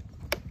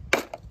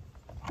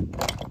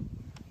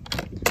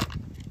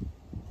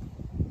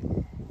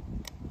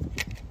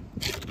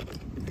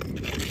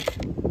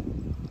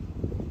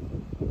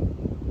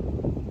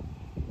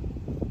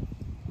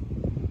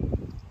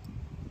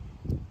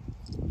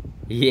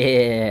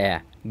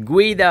 Yeah,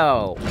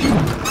 Guido.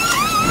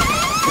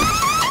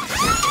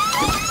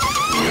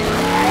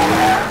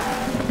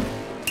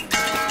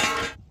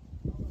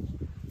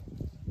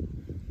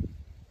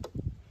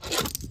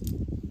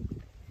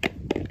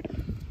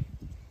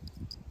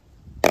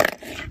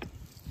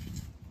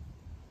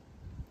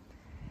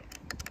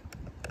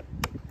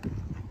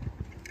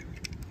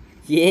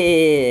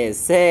 Yeah,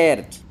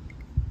 Serge.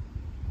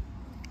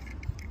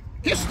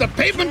 Kiss the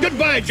pavement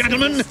goodbye,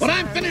 gentlemen. When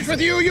I'm finished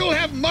with you, you'll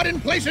have mud in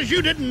places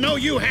you didn't know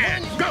you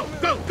had. Go,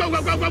 go, go,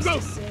 go, go, go, go.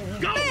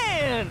 Go!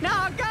 Man,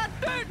 now I got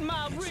dirt in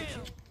my rib.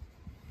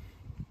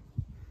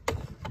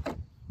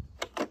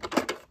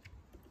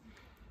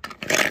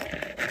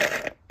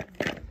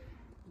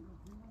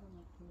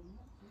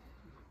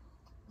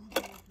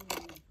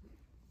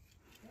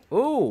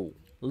 Ooh,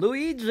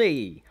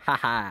 Luigi.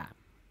 Haha.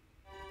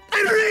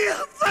 Andrea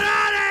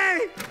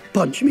Ferrari!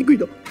 Punch me,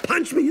 Guido.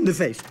 Punch me in the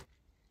face.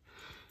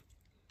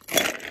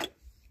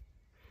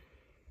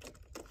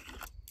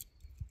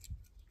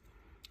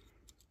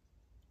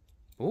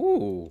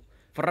 Ooh,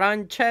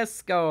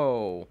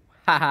 Francesco.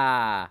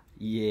 Haha.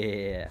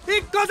 Yeah.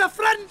 Che cosa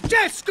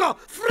Francesco?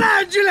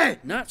 Fragile!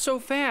 Not so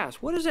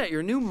fast. What is that,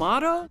 your new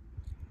motto?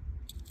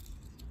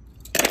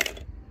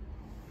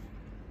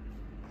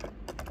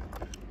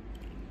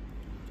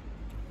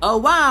 Oh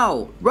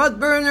wow,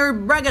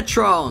 Rodburner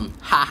Bragatron.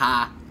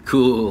 Haha.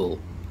 Cool.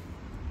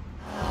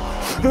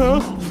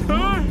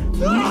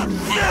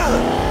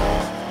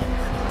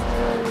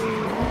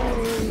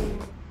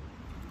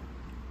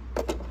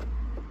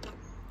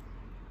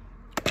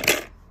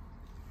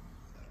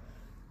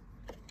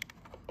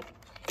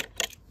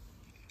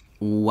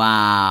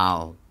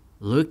 Wow,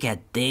 look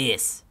at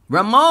this.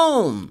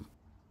 Ramon!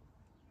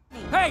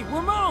 Hey,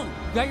 Ramon!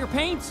 You got your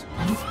paints?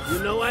 You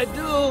know I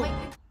do.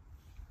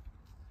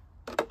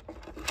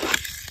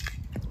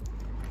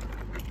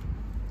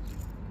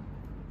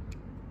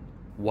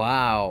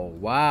 Wow,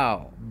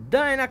 wow.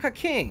 Dynaka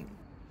King.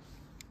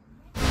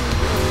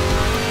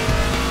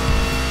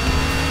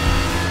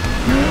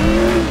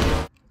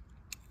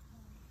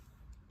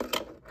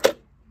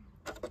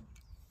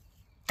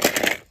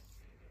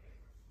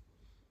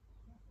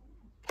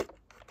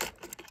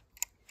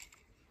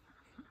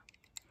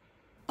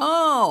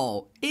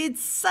 Oh,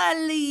 it's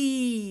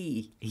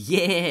Sally!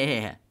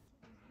 Yeah!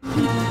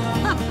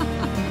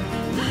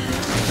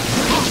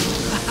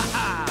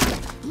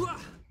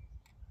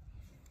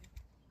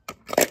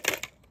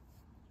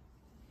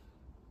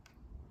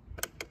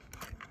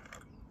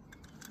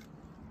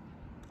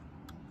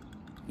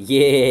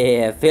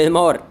 Yeah,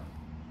 Fillmore!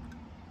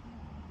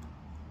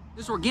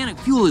 This organic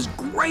fuel is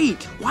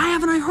great. Why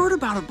haven't I heard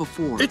about it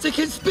before? It's a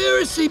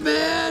conspiracy,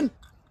 man!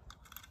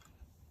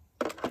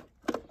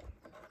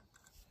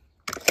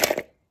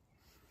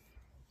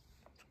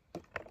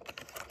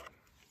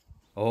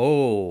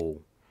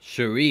 Oh,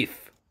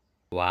 Sharif.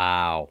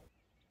 Wow.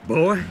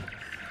 Boy,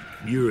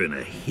 you're in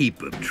a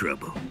heap of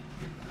trouble.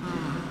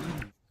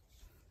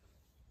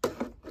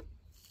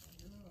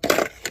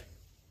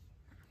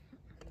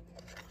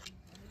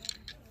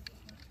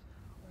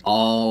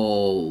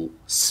 Oh,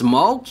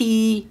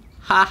 Smokey.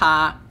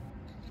 Haha.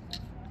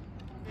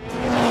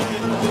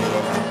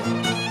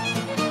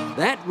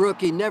 That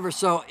rookie never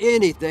saw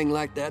anything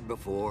like that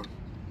before.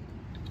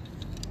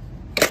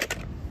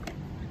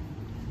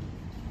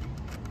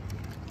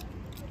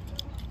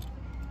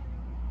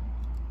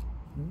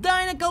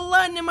 like a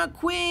Lightning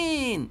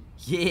McQueen!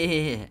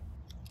 Yeah!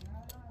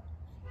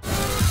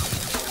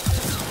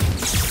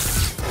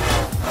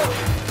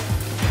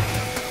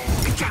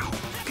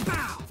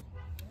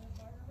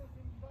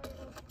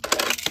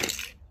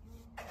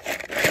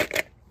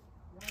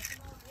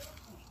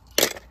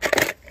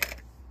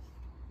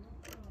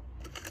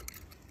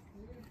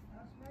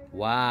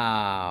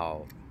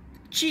 Wow!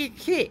 Cheek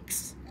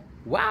kicks!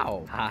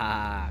 Wow!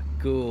 Haha,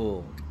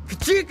 cool!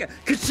 Ka-chicka!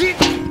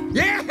 Ka-chicka!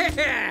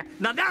 Yeah!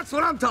 Now that's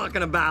what I'm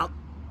talking about!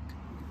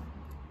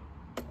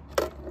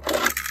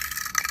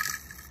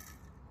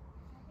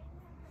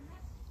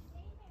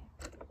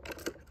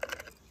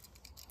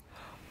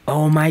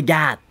 Oh my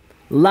god!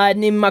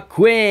 Lightning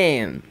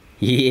McQueen!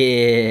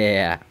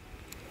 Yeah!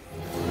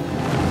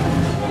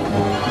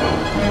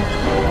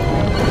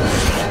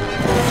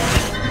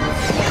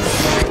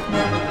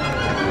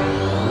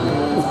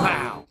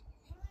 Wow!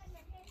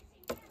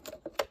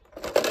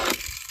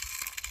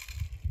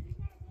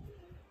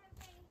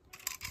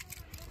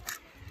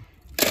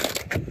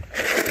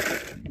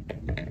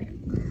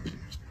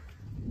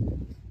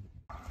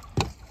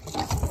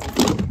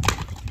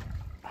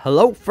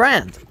 Hello,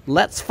 friend.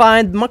 Let's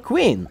find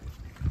McQueen.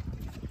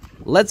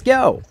 Let's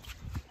go.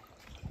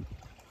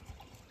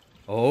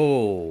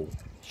 Oh,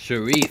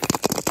 Sharif.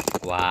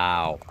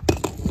 Wow.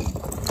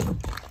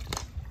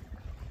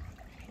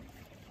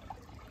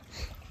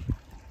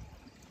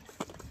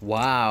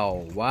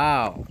 Wow,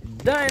 wow.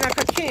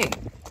 Dynaka King.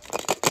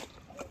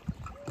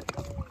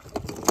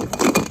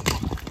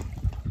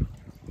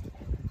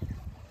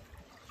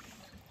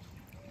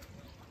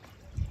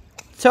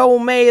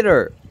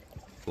 Tomater.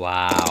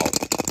 Wow.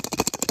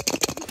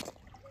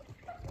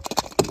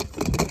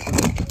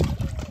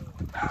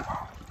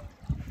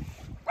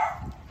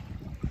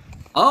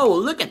 Oh,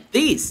 look at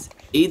this!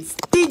 It's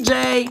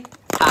DJ!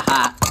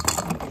 Haha!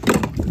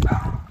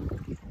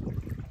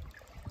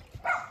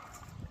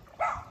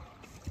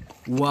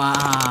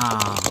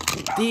 Wow!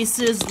 This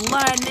is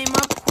Lightning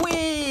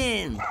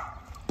McQueen!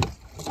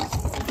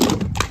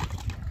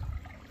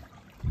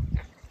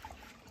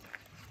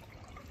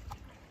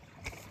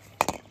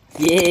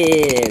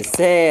 Yeah,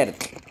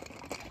 certo!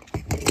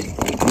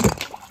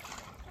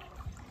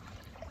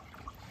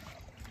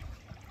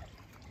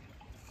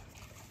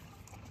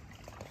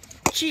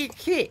 Cheek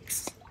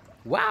kicks!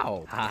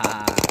 Wow!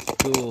 Haha,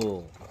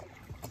 cool!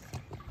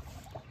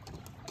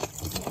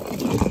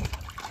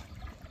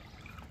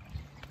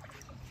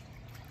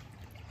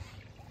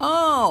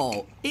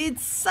 Oh,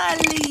 it's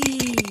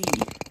Sally!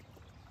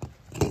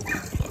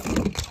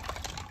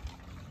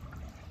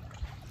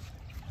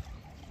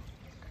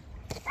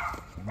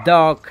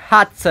 Doc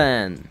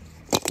Hudson!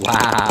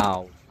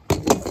 Wow!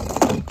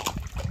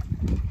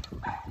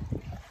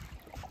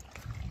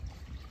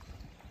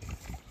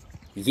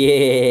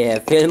 Yeah,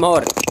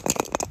 Fillmore!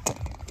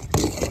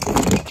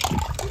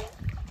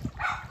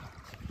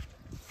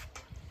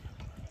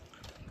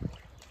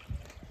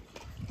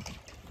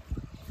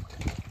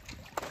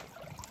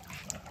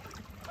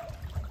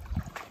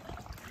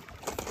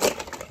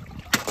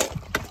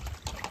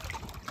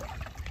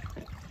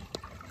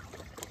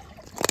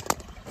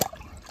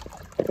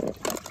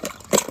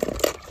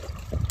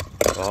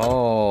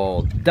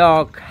 Oh,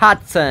 Doc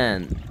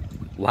Hudson!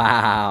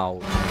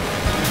 Wow!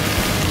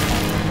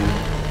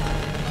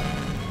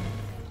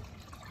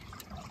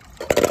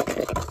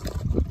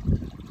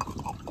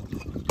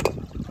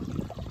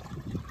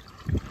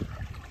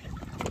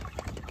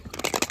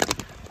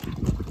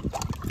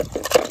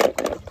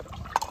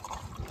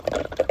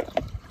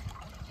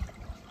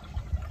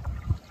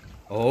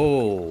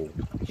 Oh,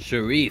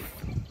 Sharif!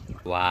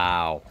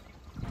 Wow!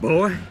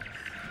 Boy,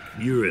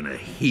 you're in a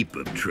heap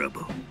of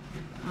trouble.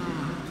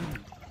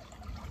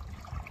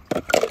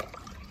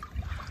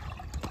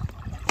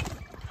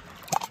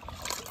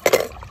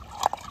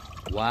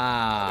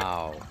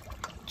 Wow!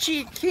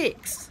 Cheek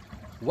kicks!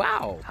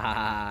 Wow!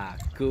 Haha,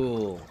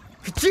 cool!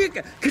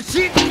 Ka-chicka!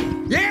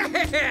 Ka-chicka!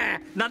 Yeah!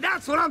 Now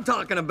that's what I'm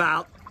talking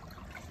about!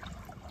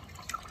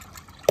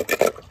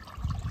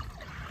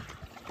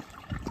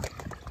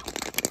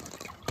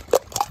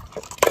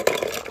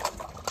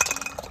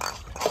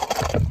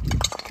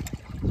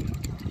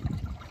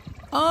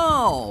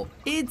 Oh,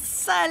 it's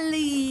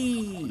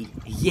Sally!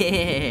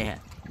 Yeah!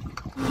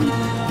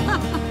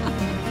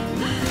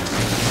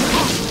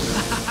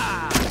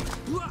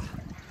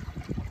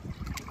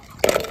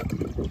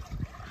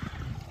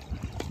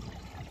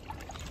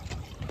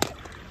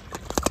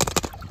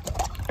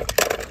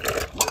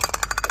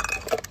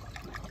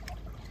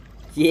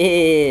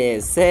 Yeah,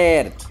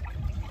 certo!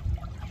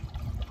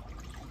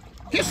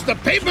 Kiss the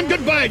pavement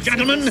goodbye,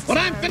 gentlemen. When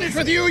I'm finished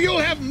with you, you'll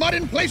have mud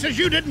in places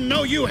you didn't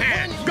know you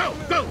had. Go,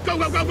 go, go,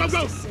 go, go, go,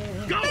 go!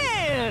 Go!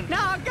 Man,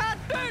 now I got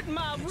dirt in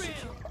my rim.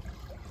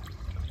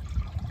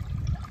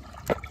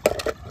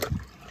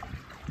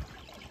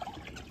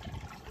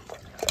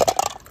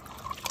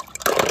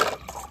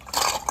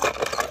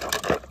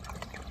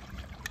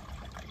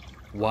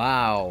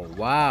 Wow,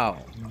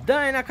 wow!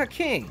 Dynaka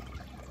King!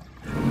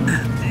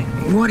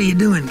 What are you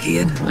doing,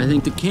 kid? I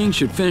think the king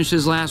should finish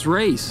his last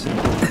race.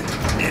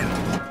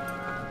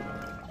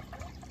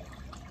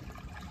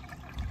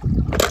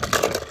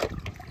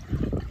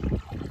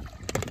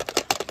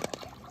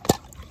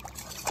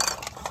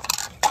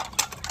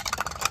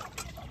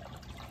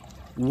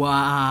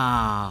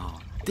 Wow,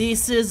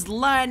 this is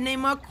Lightning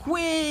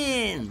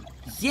McQueen!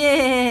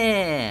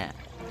 Yeah!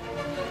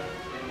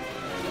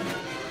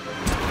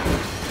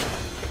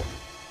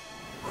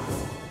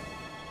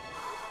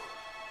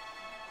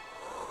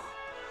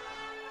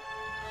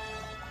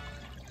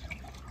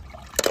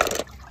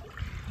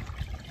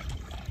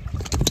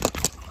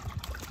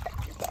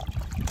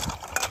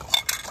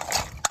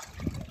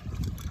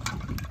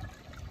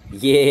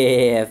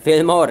 Yeah,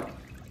 Fillmore.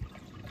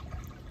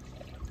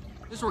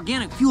 This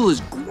organic fuel is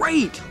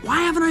great.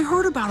 Why haven't I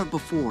heard about it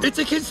before? It's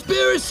a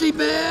conspiracy,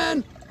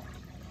 man!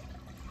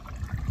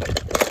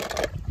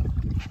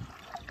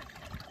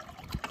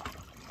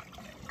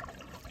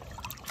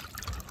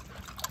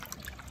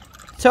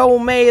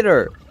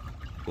 Tomato.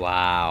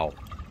 Wow.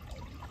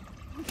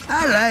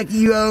 I like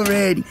you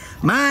already.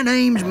 My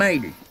name's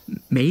Mater.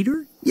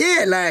 Mater?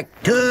 Yeah,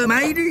 like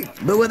tomato,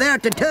 but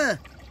without the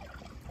tuh.